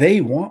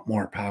 They want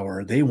more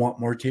power. They want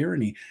more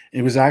tyranny.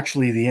 It was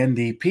actually the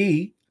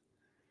NDP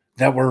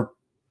that were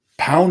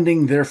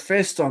pounding their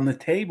fist on the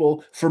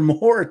table for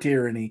more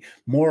tyranny,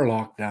 more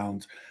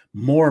lockdowns,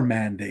 more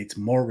mandates,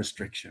 more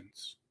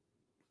restrictions,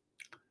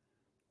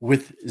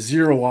 with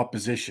zero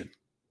opposition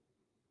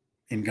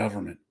in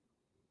government.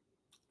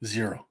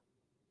 Zero.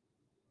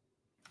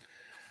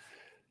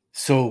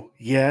 So,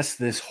 yes,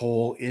 this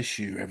whole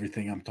issue,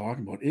 everything I'm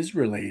talking about, is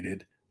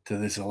related to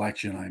this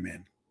election I'm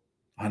in.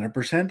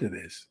 100% it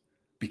is.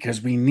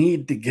 Because we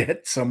need to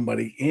get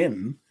somebody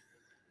in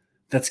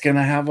that's going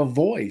to have a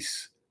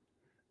voice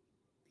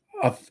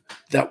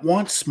that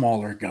wants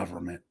smaller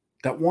government,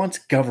 that wants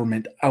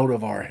government out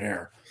of our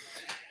hair.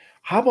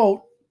 How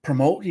about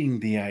promoting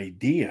the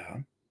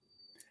idea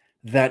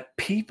that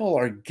people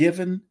are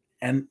given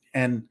and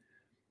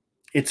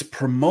it's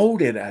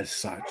promoted as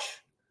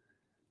such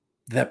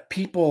that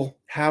people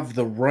have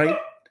the right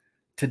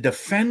to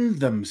defend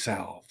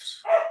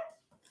themselves.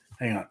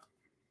 Hang on.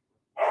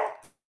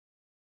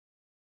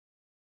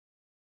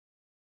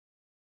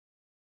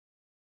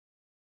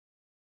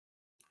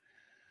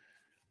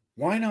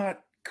 Why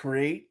not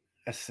create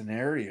a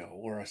scenario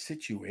or a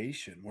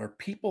situation where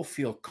people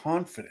feel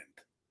confident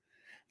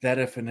that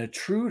if an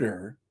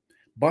intruder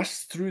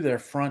busts through their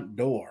front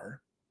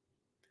door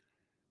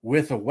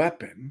with a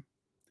weapon,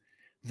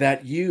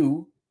 that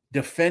you,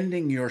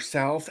 defending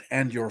yourself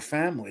and your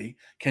family,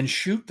 can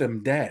shoot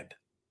them dead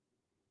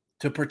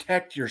to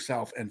protect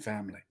yourself and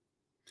family,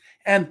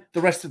 and the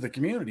rest of the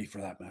community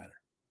for that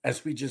matter,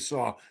 as we just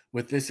saw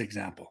with this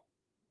example.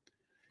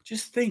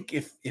 Just think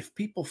if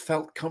people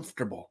felt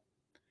comfortable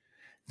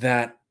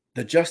that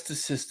the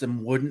justice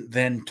system wouldn't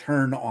then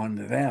turn on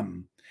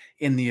them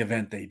in the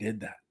event they did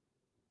that.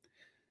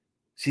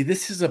 See,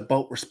 this is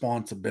about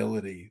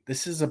responsibility.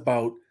 This is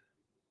about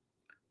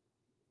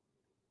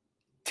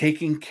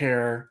taking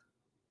care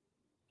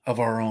of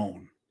our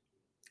own,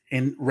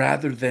 and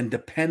rather than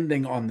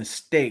depending on the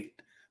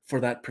state for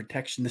that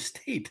protection. The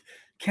state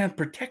can't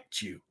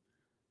protect you,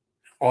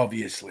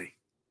 obviously.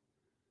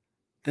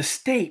 The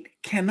state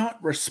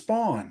cannot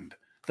respond.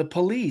 The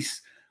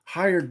police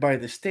hired by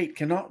the state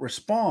cannot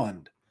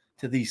respond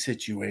to these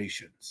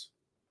situations,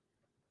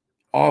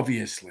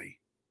 obviously,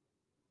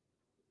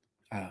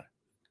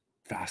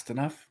 fast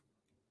enough,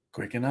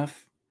 quick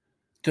enough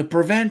to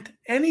prevent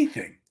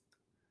anything.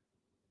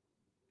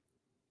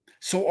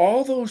 So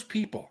all those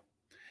people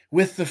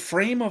with the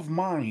frame of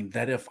mind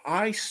that if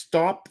I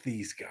stop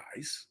these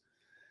guys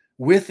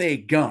with a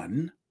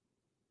gun,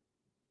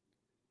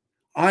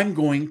 I'm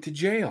going to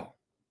jail.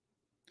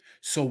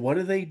 So what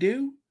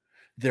do?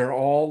 They're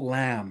all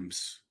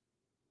lambs.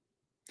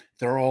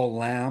 They're all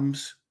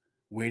lambs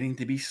waiting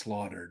to be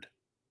slaughtered.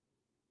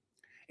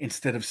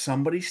 Instead of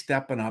somebody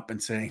stepping up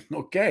and saying,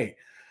 okay,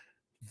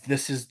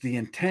 this is the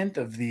intent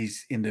of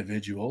these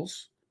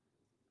individuals.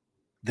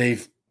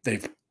 They've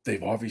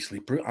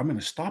obviously proved, I'm going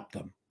to stop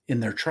them in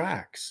their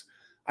tracks.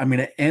 I'm going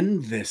to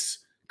end this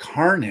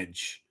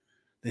carnage,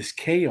 this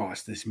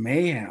chaos, this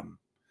mayhem.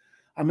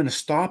 I'm going to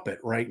stop it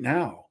right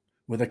now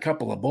with a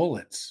couple of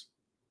bullets.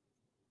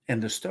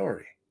 End of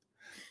story.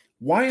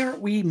 Why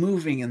aren't we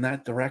moving in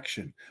that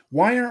direction?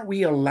 Why aren't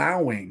we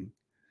allowing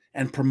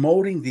and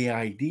promoting the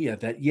idea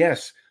that,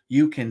 yes,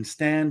 you can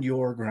stand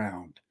your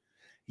ground.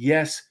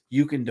 Yes,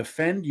 you can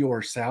defend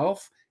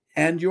yourself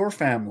and your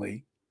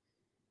family,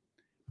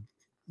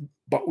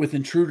 but with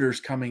intruders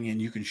coming in,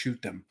 you can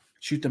shoot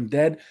them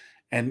dead,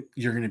 and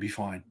you're going to be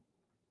fine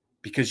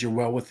because you're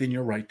well within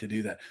your right to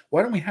do that.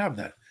 Why don't we have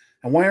that?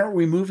 And why aren't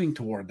we moving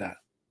toward that?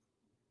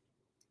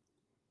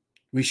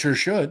 We sure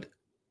should.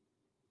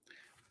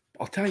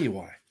 I'll tell you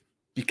why.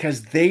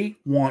 Because they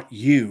want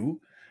you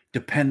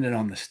dependent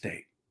on the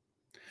state.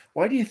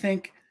 Why do you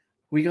think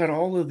we got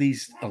all of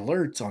these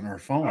alerts on our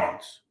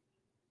phones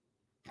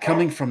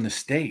coming from the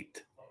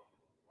state?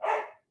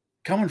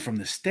 Coming from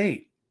the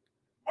state,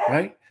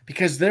 right?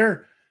 Because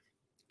they're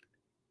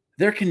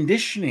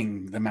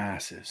conditioning the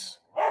masses.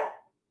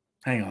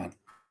 Hang on.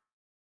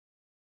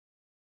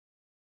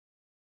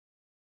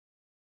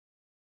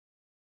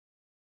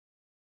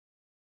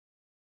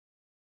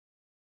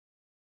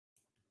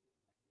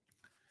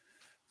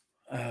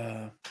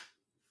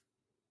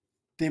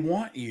 They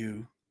want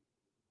you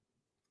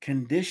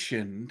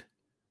conditioned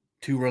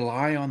to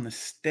rely on the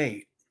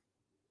state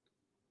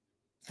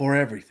for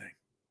everything.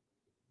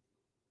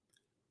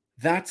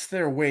 That's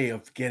their way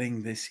of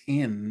getting this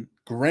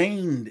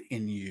ingrained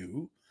in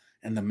you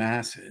and the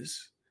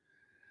masses,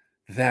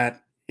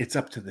 that it's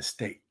up to the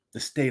state.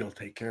 The state will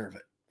take care of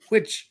it,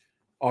 which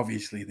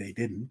obviously they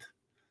didn't.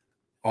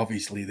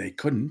 Obviously they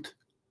couldn't.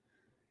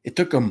 It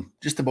took them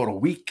just about a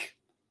week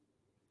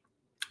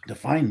to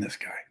find this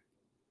guy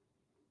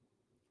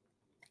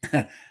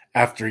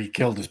after he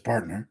killed his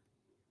partner.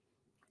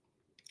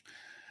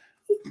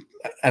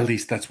 At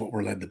least that's what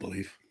we're led to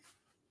believe.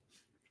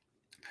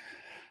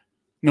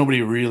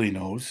 Nobody really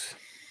knows.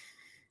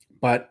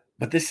 But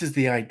this is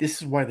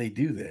this is why they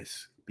do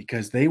this,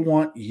 because they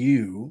want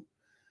you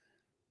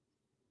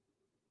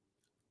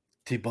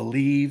to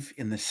believe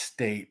in the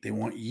state. They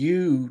want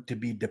you to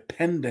be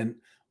dependent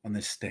on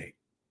the state.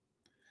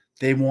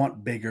 They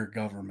want bigger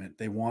government.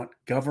 They want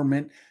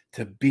government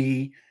to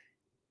be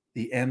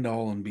the end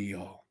all and be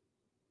all,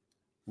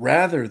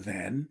 rather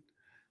than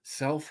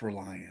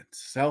self-reliance,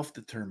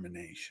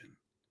 self-determination,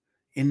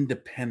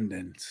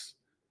 independence,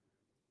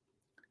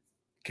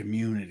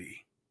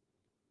 community,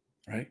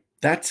 right?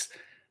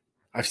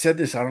 I've said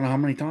this, I don't know how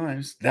many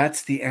times,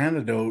 that's the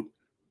antidote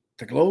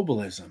to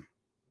globalism.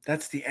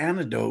 That's the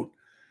antidote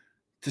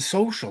to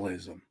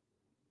socialism.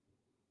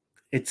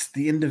 It's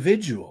the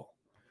individual,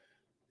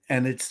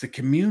 and it's the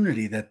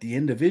community that the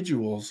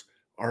individuals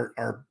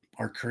are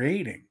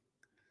creating.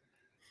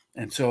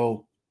 And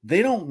so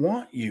they don't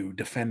want you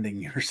defending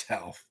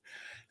yourself.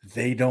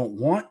 They don't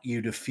want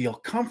you to feel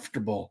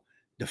comfortable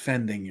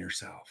defending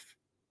yourself.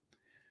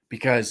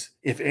 Because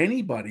if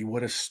anybody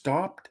would have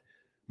stopped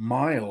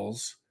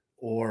Miles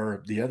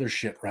or the other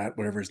shit rat,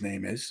 whatever his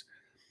name is,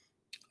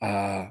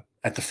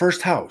 at the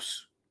first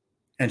house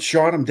and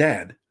shot him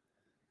dead,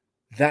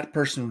 that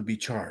person would be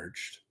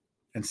charged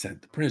and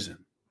sent to prison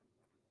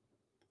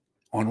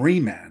on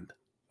remand,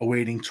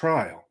 awaiting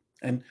trial.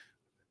 And,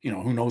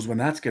 who knows when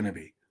that's going to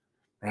be,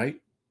 right?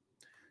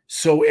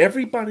 So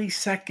everybody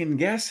second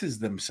guesses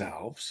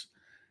themselves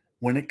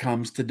when it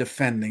comes to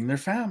defending their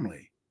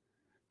family,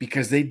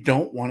 because they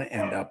don't want to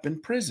end up in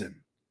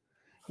prison.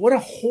 What a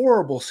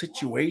horrible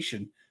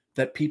situation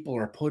that people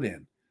are put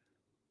in,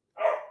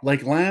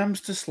 like lambs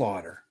to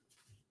slaughter.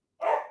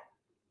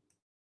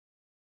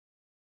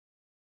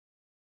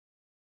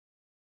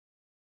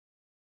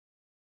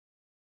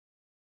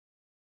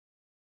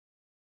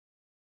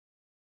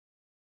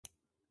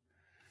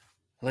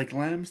 Like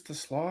lambs to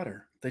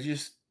slaughter. They're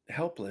just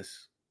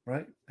helpless,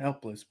 right?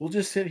 Helpless. We'll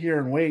just sit here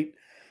and wait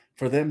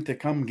for them to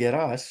come get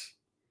us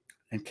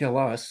and kill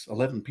us,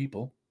 11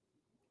 people,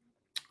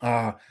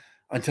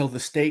 until the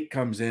state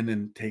comes in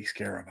and takes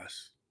care of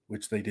us,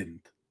 which they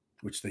didn't,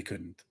 which they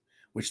couldn't,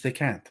 which they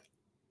can't.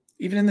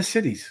 Even in the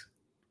cities,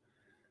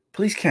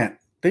 police can't.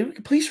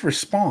 Police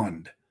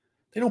respond.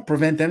 They don't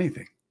prevent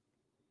anything.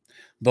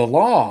 The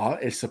law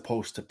is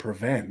supposed to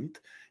prevent,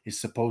 is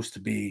supposed to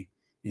be,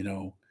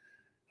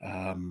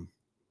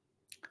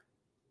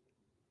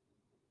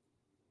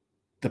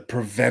 the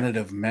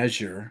preventative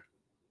measure,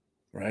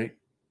 right?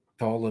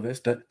 To all of this,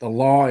 that the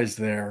law is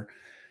there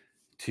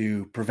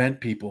to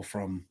prevent people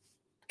from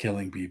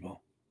killing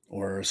people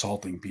or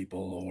assaulting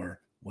people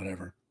or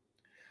whatever.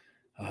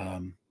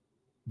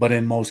 But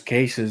in most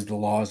cases, the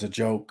law is a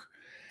joke.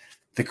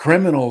 The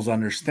criminals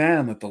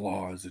understand that the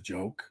law is a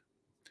joke.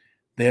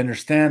 They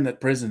understand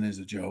that prison is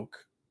a joke.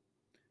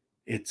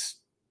 It's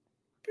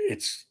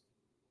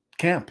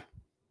camp.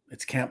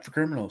 It's camp for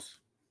criminals,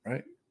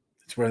 right?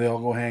 It's where they all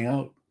go hang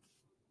out.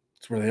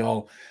 It's where they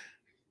all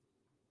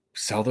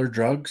sell their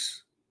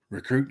drugs,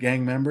 recruit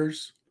gang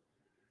members,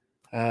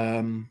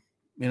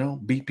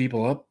 beat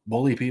people up,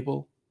 bully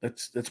people.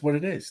 That's what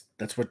it is.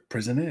 That's what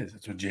prison is.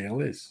 That's what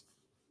jail is,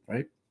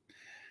 right?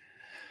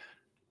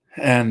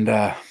 And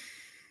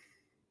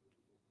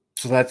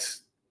so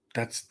that's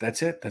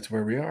it. That's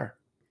where we are.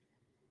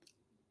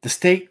 The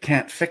state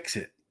can't fix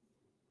it.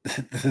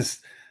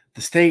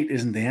 The state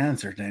isn't the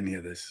answer to any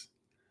of this.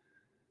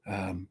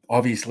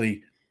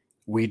 Obviously,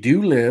 we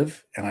do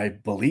live, and I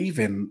believe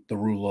in the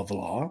rule of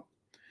law,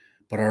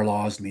 but our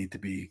laws need to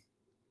be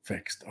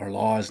fixed. Our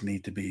laws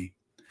need to be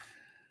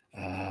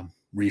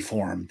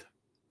reformed.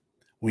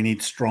 We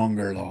need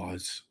stronger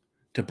laws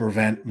to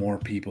prevent more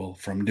people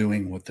from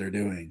doing what they're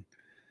doing.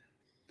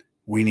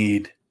 We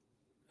need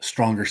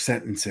stronger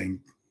sentencing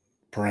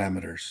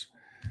parameters.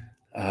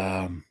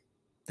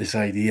 This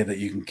idea that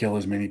you can kill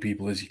as many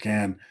people as you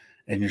can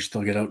and you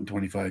still get out in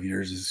 25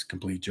 years is a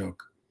complete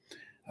joke.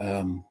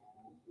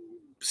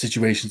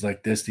 Situations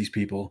like this, these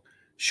people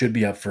should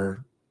be up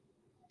for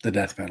the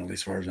death penalty,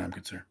 as far as I'm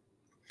concerned.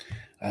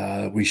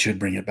 We should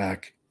bring it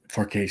back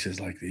for cases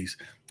like these.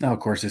 Now, of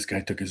course, this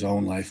guy took his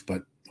own life,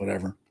 but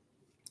whatever.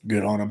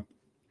 Good on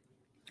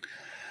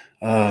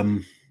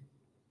him.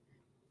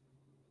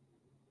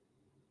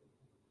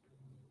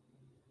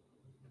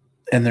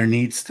 And there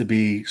needs to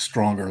be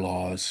stronger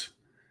laws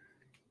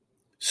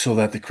so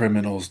that the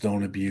criminals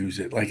don't abuse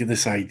it. Like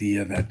this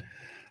idea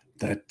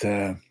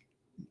that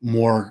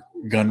more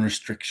gun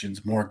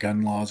restrictions, more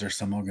gun laws are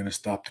somehow going to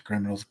stop the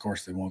criminals. Of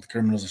course, they won't. The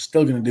criminals are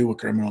still going to do what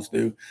criminals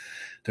do.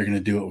 They're going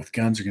to do it with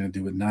guns. They're going to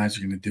do it with knives.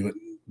 They're going to do it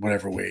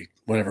whatever way,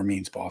 whatever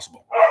means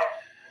possible.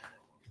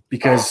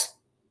 Because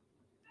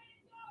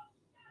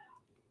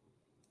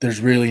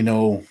there's really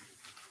no,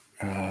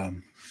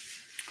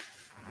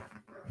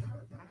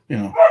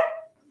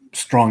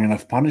 strong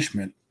enough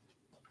punishment.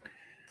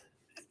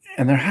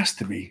 And there has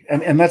to be.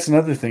 And that's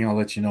another thing I'll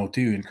let you know,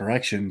 too, in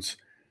corrections.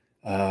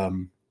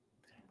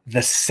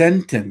 The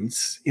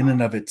sentence in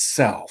and of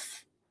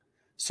itself.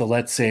 So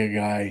let's say a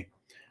guy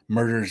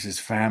murders his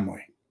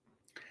family,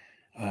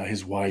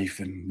 his wife,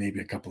 and maybe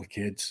a couple of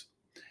kids.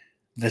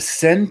 The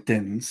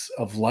sentence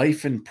of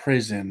life in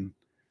prison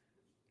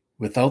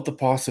without the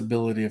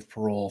possibility of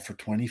parole for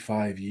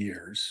 25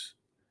 years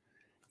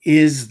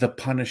is the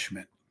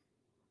punishment,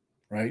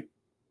 right?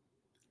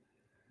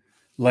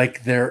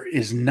 Like there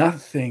is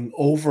nothing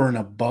over and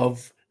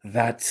above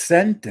that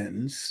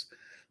sentence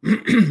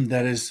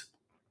that is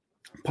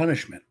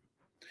punishment.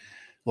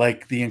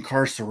 Like the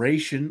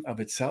incarceration of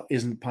itself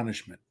isn't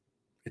punishment.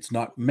 It's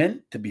not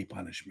meant to be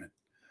punishment.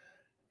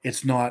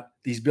 It's not,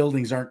 these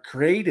buildings aren't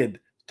created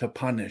to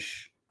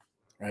punish,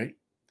 right?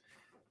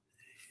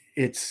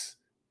 It's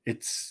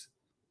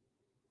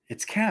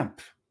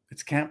camp.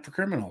 It's camp for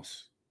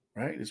criminals,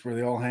 right? It's where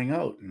they all hang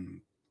out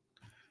and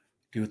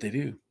do what they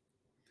do.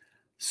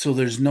 So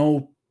there's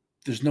no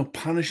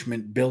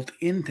punishment built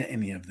into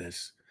any of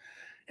this.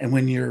 And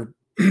when you're,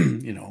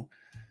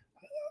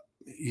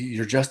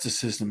 your justice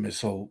system is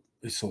so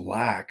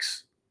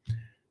lax,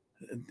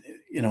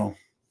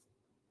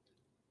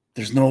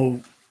 there's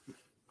no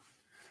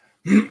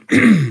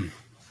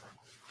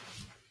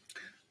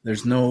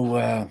there's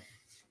no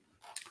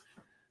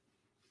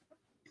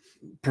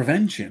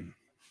prevention,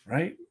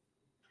 right?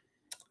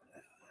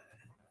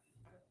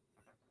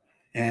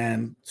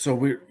 And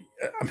so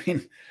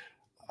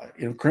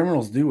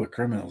criminals do what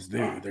criminals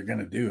do. They're going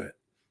to do it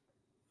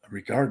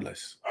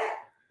regardless.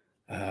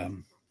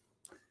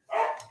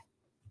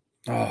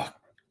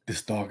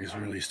 This dog is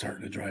really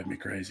starting to drive me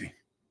crazy.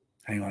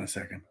 Hang on a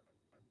second.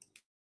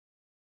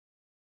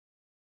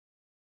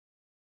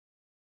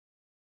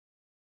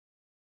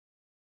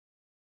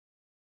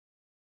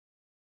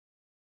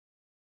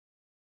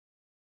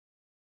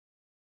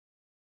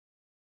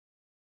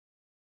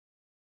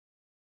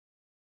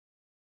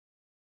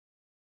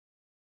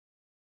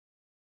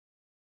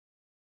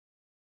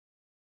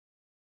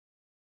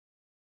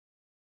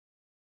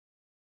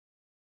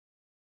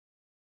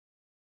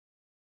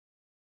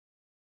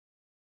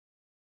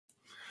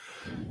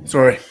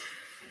 Sorry.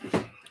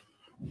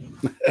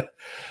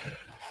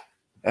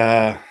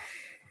 But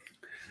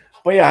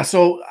yeah,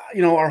 so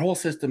our whole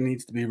system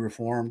needs to be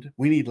reformed.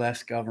 We need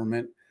less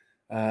government.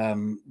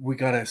 We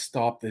got to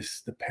stop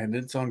this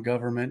dependence on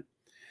government.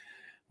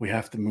 We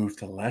have to move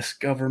to less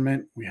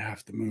government. We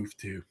have to move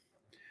to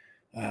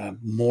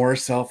more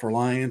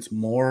self-reliance,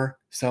 more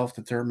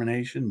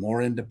self-determination,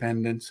 more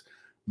independence,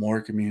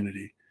 more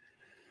community.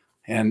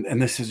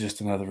 And this is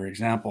just another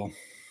example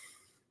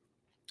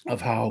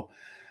of how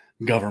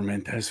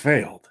government has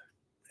failed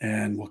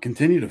and will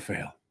continue to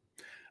fail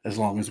as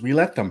long as we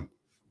let them.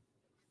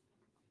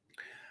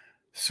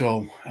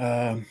 So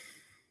we're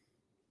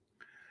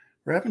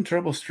having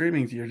trouble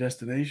streaming to your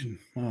destination.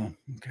 Oh,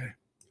 okay.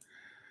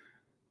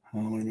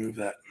 I'm going to move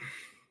that.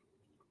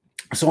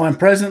 So I'm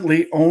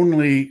presently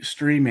only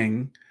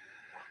streaming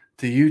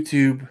to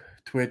YouTube,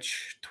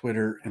 Twitch,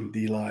 Twitter, and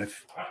DLive.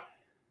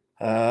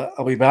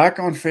 I'll be back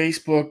on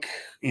Facebook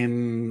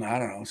in, I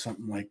don't know,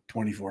 something like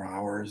 24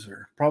 hours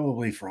or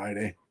probably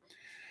Friday,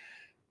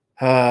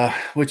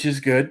 which is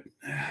good.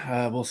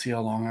 We'll see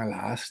how long I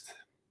last.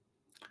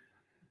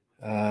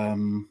 I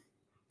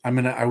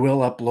will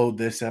upload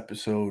this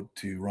episode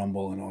to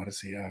Rumble and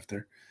Odyssey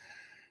after.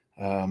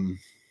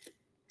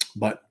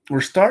 But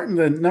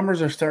the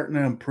numbers are starting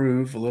to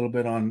improve a little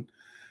bit on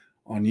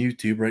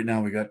YouTube. Right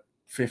now we got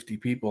 50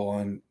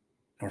 people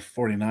or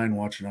 49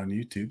 watching on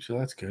YouTube, so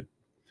that's good.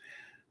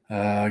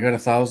 I got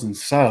 1,000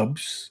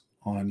 subs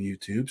on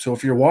YouTube. So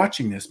if you're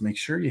watching this, make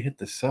sure you hit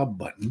the sub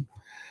button.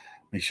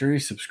 Make sure you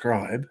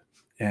subscribe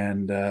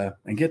and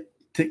get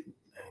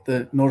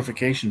the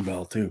notification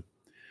bell too.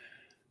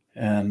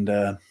 And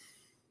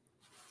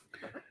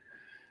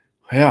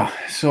yeah,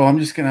 so I'm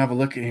just gonna have a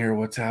look at here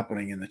what's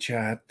happening in the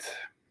chat.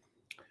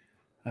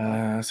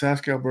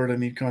 Sask, Alberta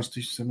need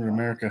Constitution similar to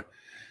America.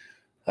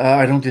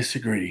 I don't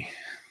disagree.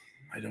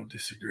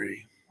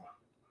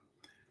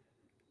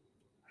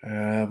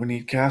 We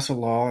need castle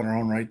law and our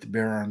own right to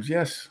bear arms.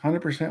 Yes,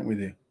 100% we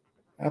do.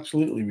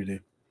 Absolutely we do.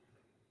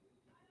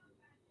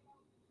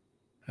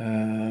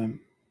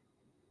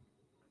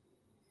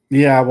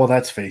 Yeah, well,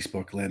 that's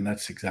Facebook, Lynn.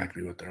 That's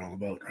exactly what they're all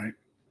about, right?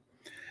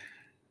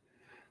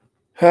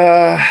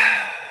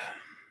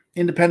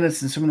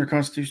 Independence and similar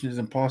constitution is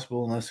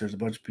impossible unless there's a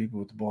bunch of people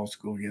with the balls to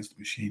go against the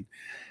machine.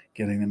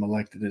 Getting them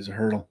elected is a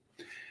hurdle.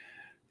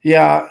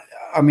 Yeah,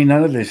 I mean,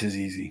 none of this is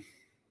easy.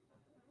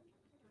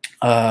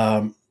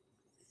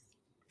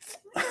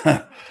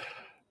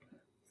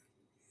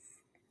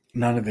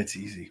 None of it's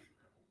easy.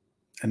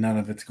 and none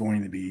of it's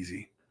going to be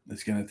easy.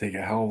 It's going to take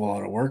a hell of a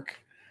lot of work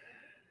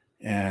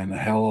and a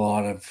hell of a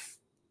lot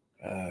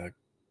of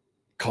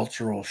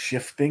cultural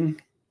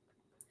shifting.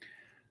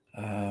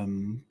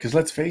 Because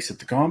let's face it,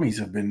 the commies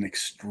have been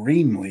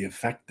extremely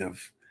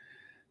effective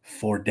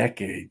for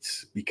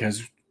decades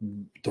because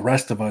the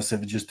rest of us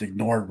have just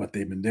ignored what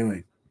they've been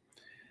doing.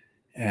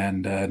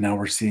 And now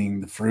we're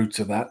seeing the fruits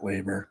of that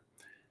labor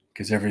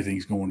because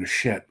everything's going to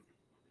shit.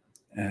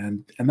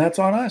 And that's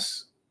on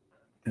us.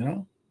 You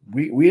know,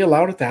 we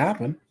allowed it to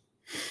happen.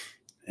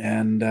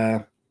 And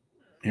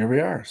here we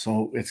are.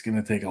 So it's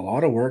going to take a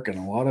lot of work and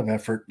a lot of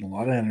effort and a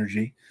lot of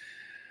energy.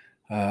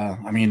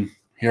 I mean,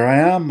 here I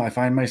am. I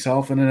find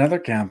myself in another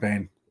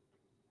campaign.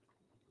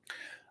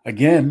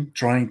 Again,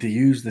 trying to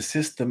use the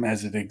system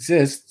as it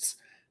exists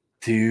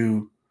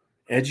to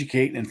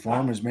educate and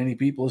inform as many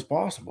people as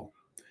possible.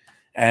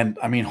 And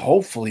I mean,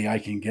 hopefully I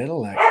can get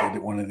elected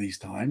at one of these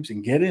times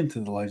and get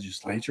into the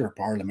legislature or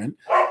parliament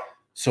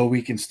so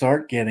we can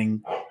start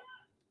getting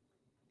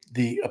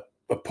the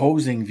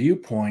opposing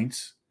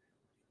viewpoints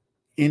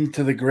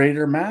into the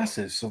greater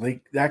masses so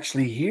they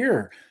actually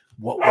hear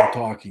what we're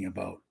talking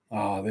about.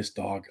 This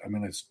dog, I'm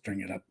going to string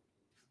it up.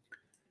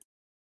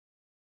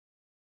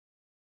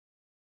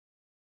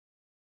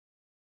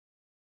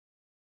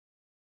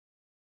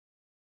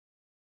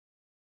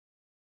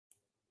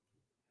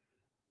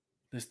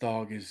 This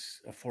dog is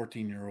a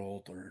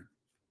 14-year-old or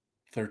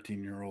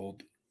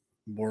 13-year-old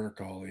border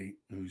collie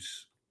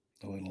who's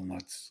a little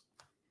nuts.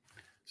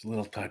 It's a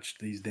little touched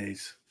these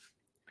days.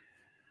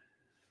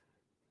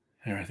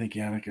 Here, I think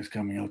Yannick is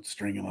coming out to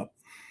string him up.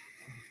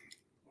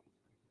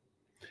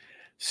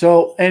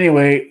 So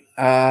anyway,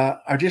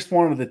 I just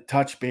wanted to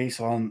touch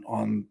base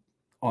on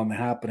the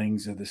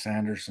happenings of the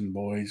Sanderson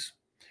boys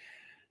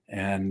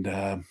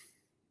and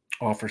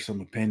offer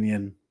some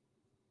opinion.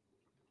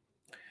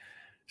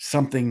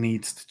 Something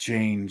needs to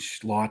change.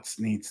 Lots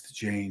needs to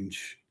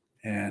change,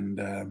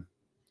 and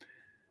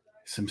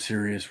some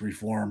serious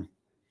reform.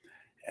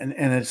 And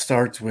it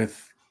starts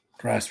with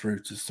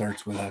grassroots. It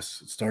starts with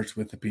us. It starts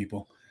with the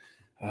people.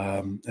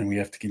 And we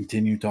have to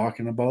continue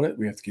talking about it.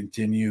 We have to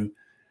continue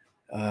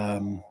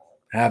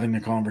having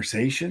the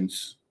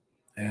conversations.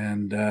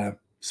 And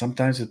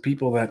sometimes with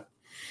people that,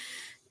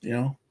 you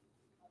know,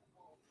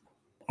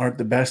 aren't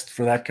the best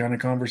for that kind of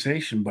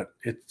conversation, but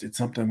it's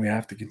something we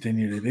have to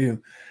continue to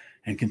do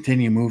and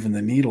continue moving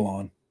the needle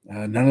on.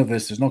 None of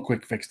this, there's no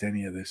quick fix to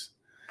any of this.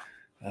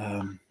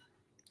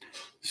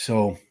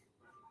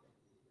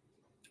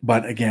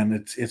 But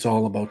again, it's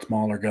all about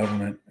smaller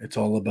government. It's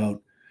all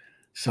about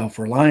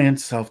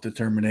self-reliance,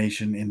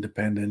 self-determination,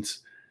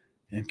 independence,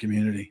 and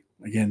community.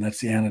 Again, that's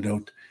the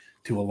antidote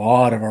to a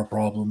lot of our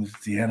problems.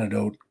 It's the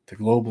antidote to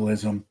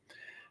globalism.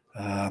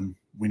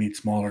 We need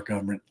smaller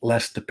government,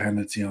 less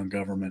dependency on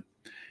government.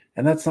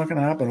 And that's not going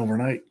to happen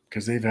overnight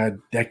because they've had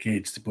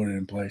decades to put it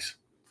in place.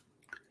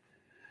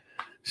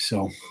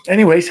 So,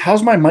 anyways,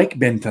 how's my mic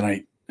been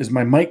tonight? Is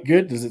my mic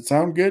good? Does it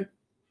sound good?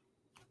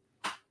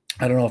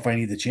 I don't know if I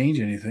need to change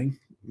anything.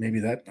 Maybe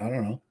that, I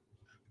don't know.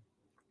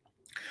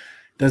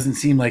 Doesn't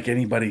seem like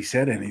anybody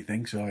said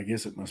anything, so I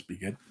guess it must be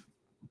good.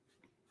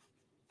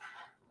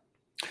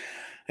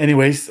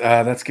 Anyways,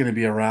 that's going to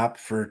be a wrap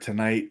for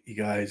tonight, you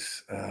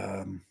guys.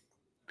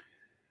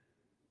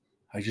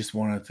 I just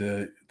wanted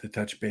to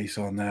touch base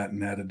on that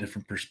and add a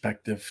different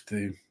perspective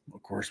to,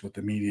 of course, what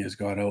the media has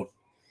got out.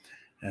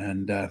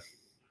 And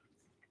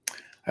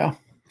yeah,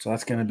 so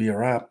that's going to be a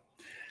wrap.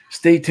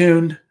 Stay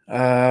tuned.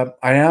 I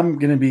am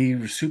going to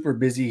be super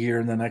busy here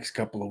in the next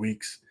couple of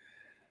weeks.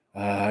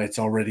 It's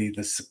already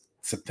the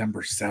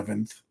September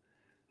 7th.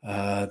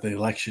 The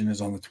election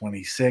is on the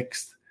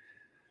 26th.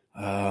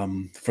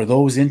 For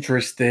those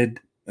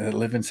interested that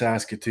live in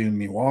Saskatoon,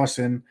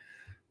 Meewasin,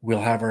 we'll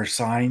have our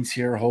signs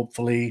here,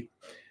 hopefully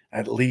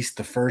at least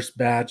the first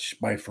batch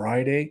by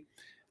Friday.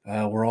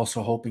 We're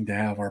also hoping to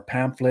have our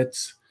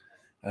pamphlets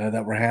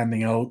that we're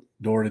handing out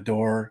door to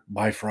door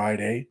by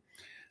Friday.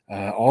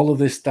 All of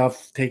this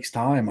stuff takes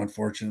time,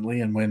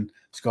 unfortunately. And when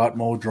Scott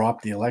Moe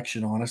dropped the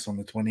election on us on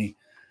the 28th,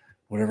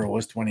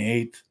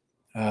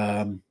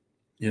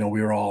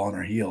 we were all on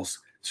our heels,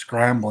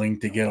 scrambling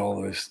to get all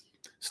of this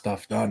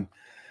stuff done.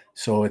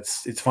 So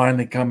it's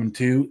finally coming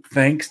to.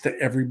 Thanks to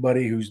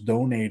everybody who's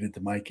donated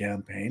to my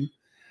campaign.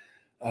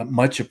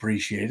 Much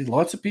appreciated.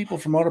 Lots of people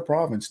from out of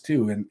province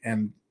too,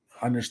 and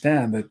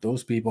understand that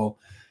those people,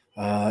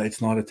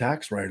 it's not a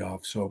tax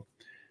write-off. So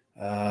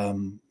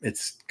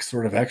it's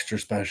sort of extra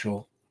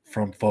special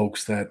from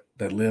folks that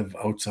live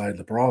outside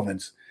the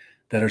province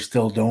that are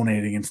still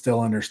donating and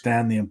still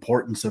understand the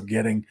importance of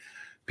getting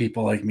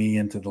people like me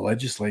into the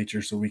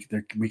legislature so we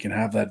can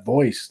have that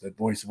voice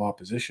of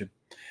opposition.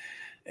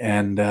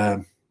 And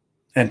to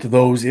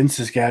those in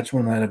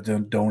Saskatchewan that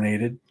have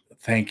donated,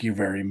 thank you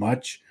very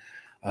much.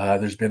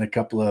 There's been a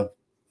couple of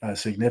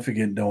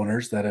significant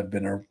donors that have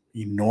been an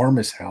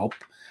enormous help.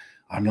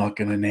 I'm not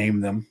going to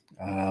name them,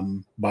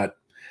 but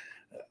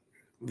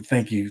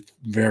thank you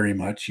very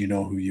much. You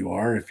know who you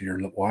are if you're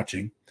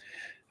watching.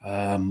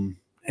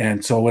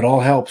 And so it all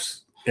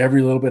helps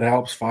every little bit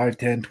helps. 5,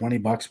 10, 20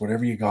 bucks,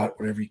 whatever you got,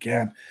 whatever you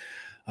can.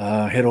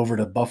 Head over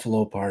to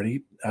Buffalo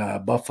Party,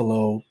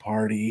 Buffalo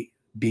Party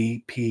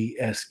bpsk.ca.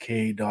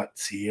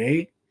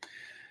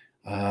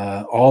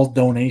 All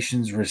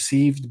donations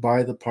received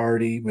by the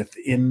party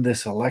within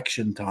this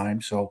election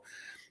time, so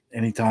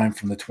anytime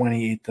from the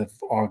 28th of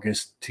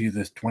August to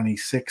the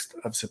 26th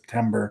of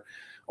September,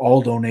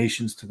 all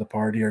donations to the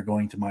party are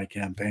going to my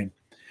campaign.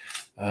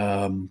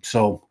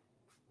 So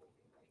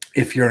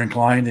if you're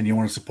inclined and you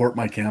want to support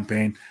my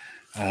campaign,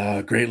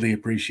 greatly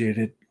appreciate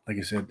it. Like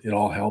I said, it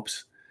all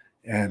helps.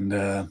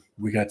 And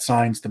we got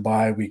signs to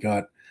buy. We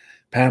got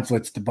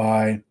pamphlets to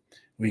buy.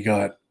 We'd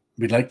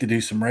like to do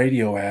some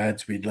radio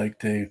ads. We'd like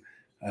to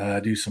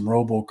do some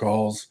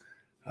robocalls.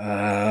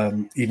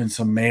 Even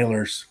some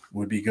mailers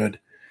would be good.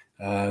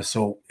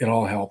 So it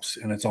all helps,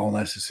 and it's all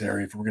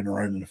necessary if we're going to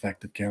run an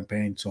effective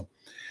campaign. So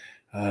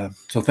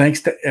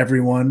thanks to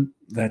everyone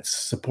that's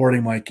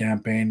supporting my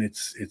campaign.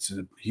 It's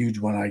a huge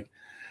one. I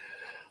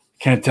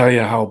can't tell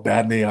you how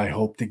badly I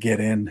hope to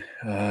get in,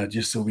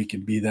 just so we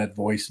can be that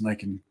voice and I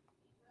can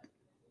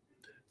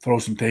throw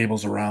some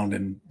tables around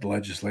in the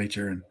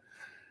legislature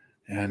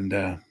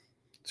and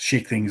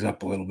shake things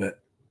up a little bit.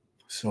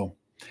 So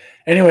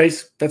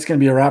anyways, that's going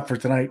to be a wrap for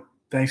tonight.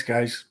 Thanks,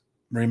 guys.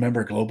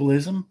 Remember,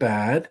 globalism,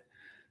 bad.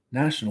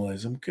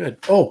 Nationalism, good.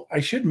 Oh, I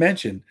should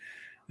mention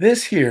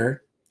this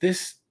here,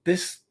 this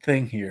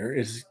thing here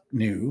is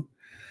new.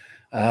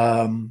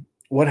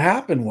 What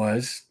happened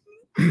was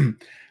I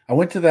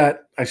went to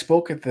that, I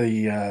spoke at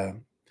the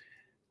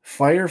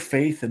Fire,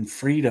 Faith, and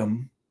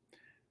Freedom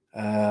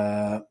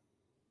 4-day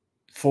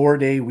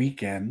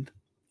weekend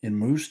in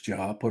Moose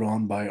Jaw, put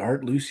on by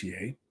Art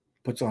Lucier,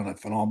 puts on a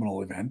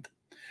phenomenal event,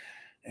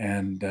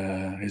 and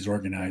his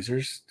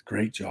organizers,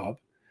 great job.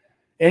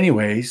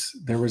 Anyways,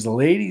 there was a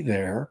lady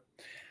there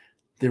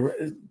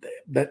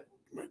that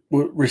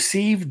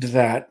received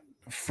that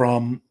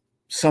from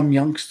some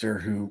youngster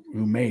who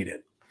made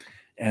it,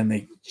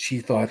 and she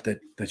thought that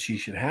she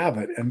should have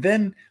it. And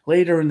then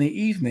later in the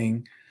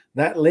evening,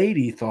 that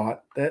lady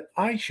thought that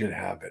I should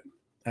have it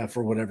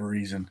for whatever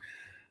reason.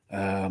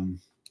 God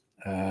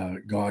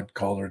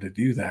called her to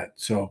do that,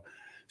 so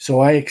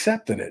I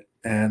accepted it,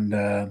 and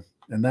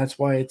that's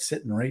why it's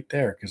sitting right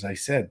there, because I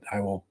said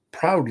I will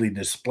proudly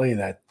display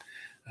that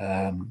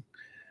on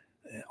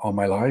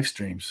my live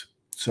streams.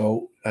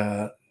 So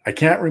I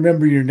can't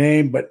remember your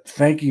name, but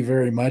thank you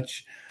very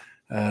much.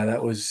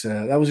 That was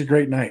a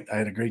great night. I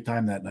had a great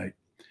time that night,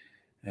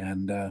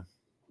 and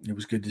it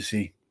was good to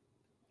see.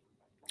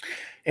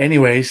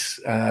 Anyways,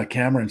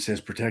 Cameron says,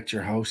 protect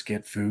your house,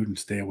 get food, and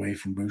stay away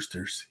from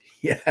boosters.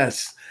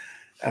 Yes,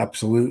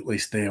 absolutely,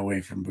 stay away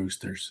from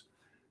boosters,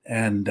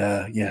 and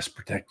yes,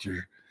 protect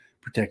your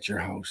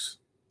house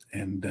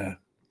and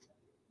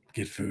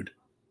get food.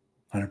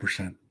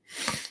 100%.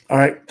 All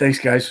right. Thanks,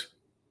 guys.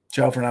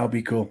 Ciao for now.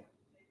 Be cool.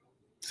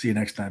 See you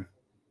next time.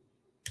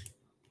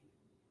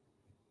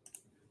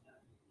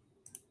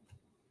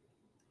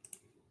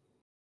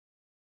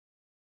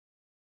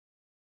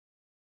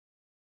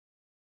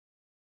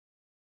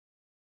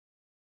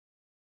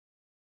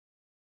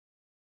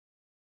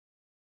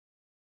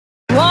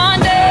 One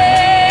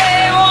day,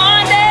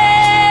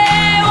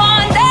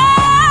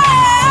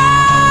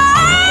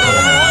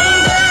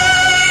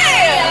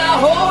 I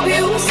hope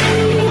you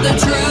see the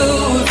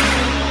truth.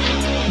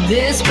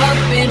 This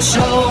puppet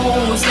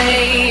show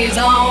stays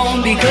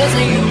on because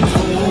of you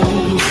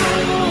fools.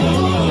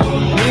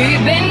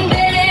 We've been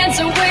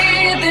dancing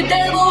with the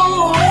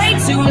devil way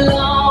too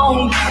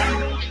long.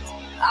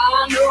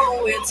 I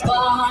know it's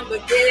fun,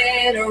 but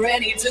get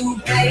ready to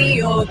pay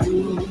your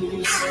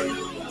dues.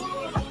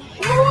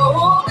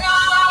 Oh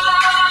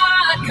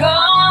God,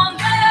 come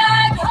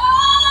back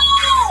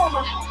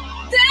home.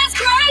 This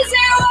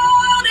crazy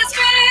world is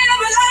filled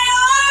with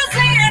liars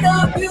and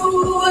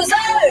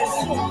abusers.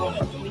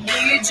 We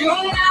need you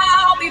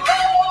now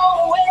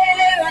before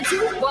we're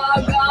too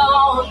far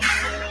gone.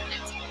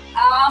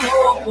 I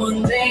hope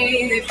one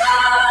day they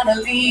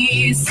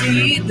finally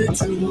see the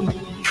truth.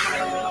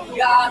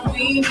 God,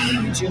 we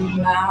need you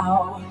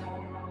now.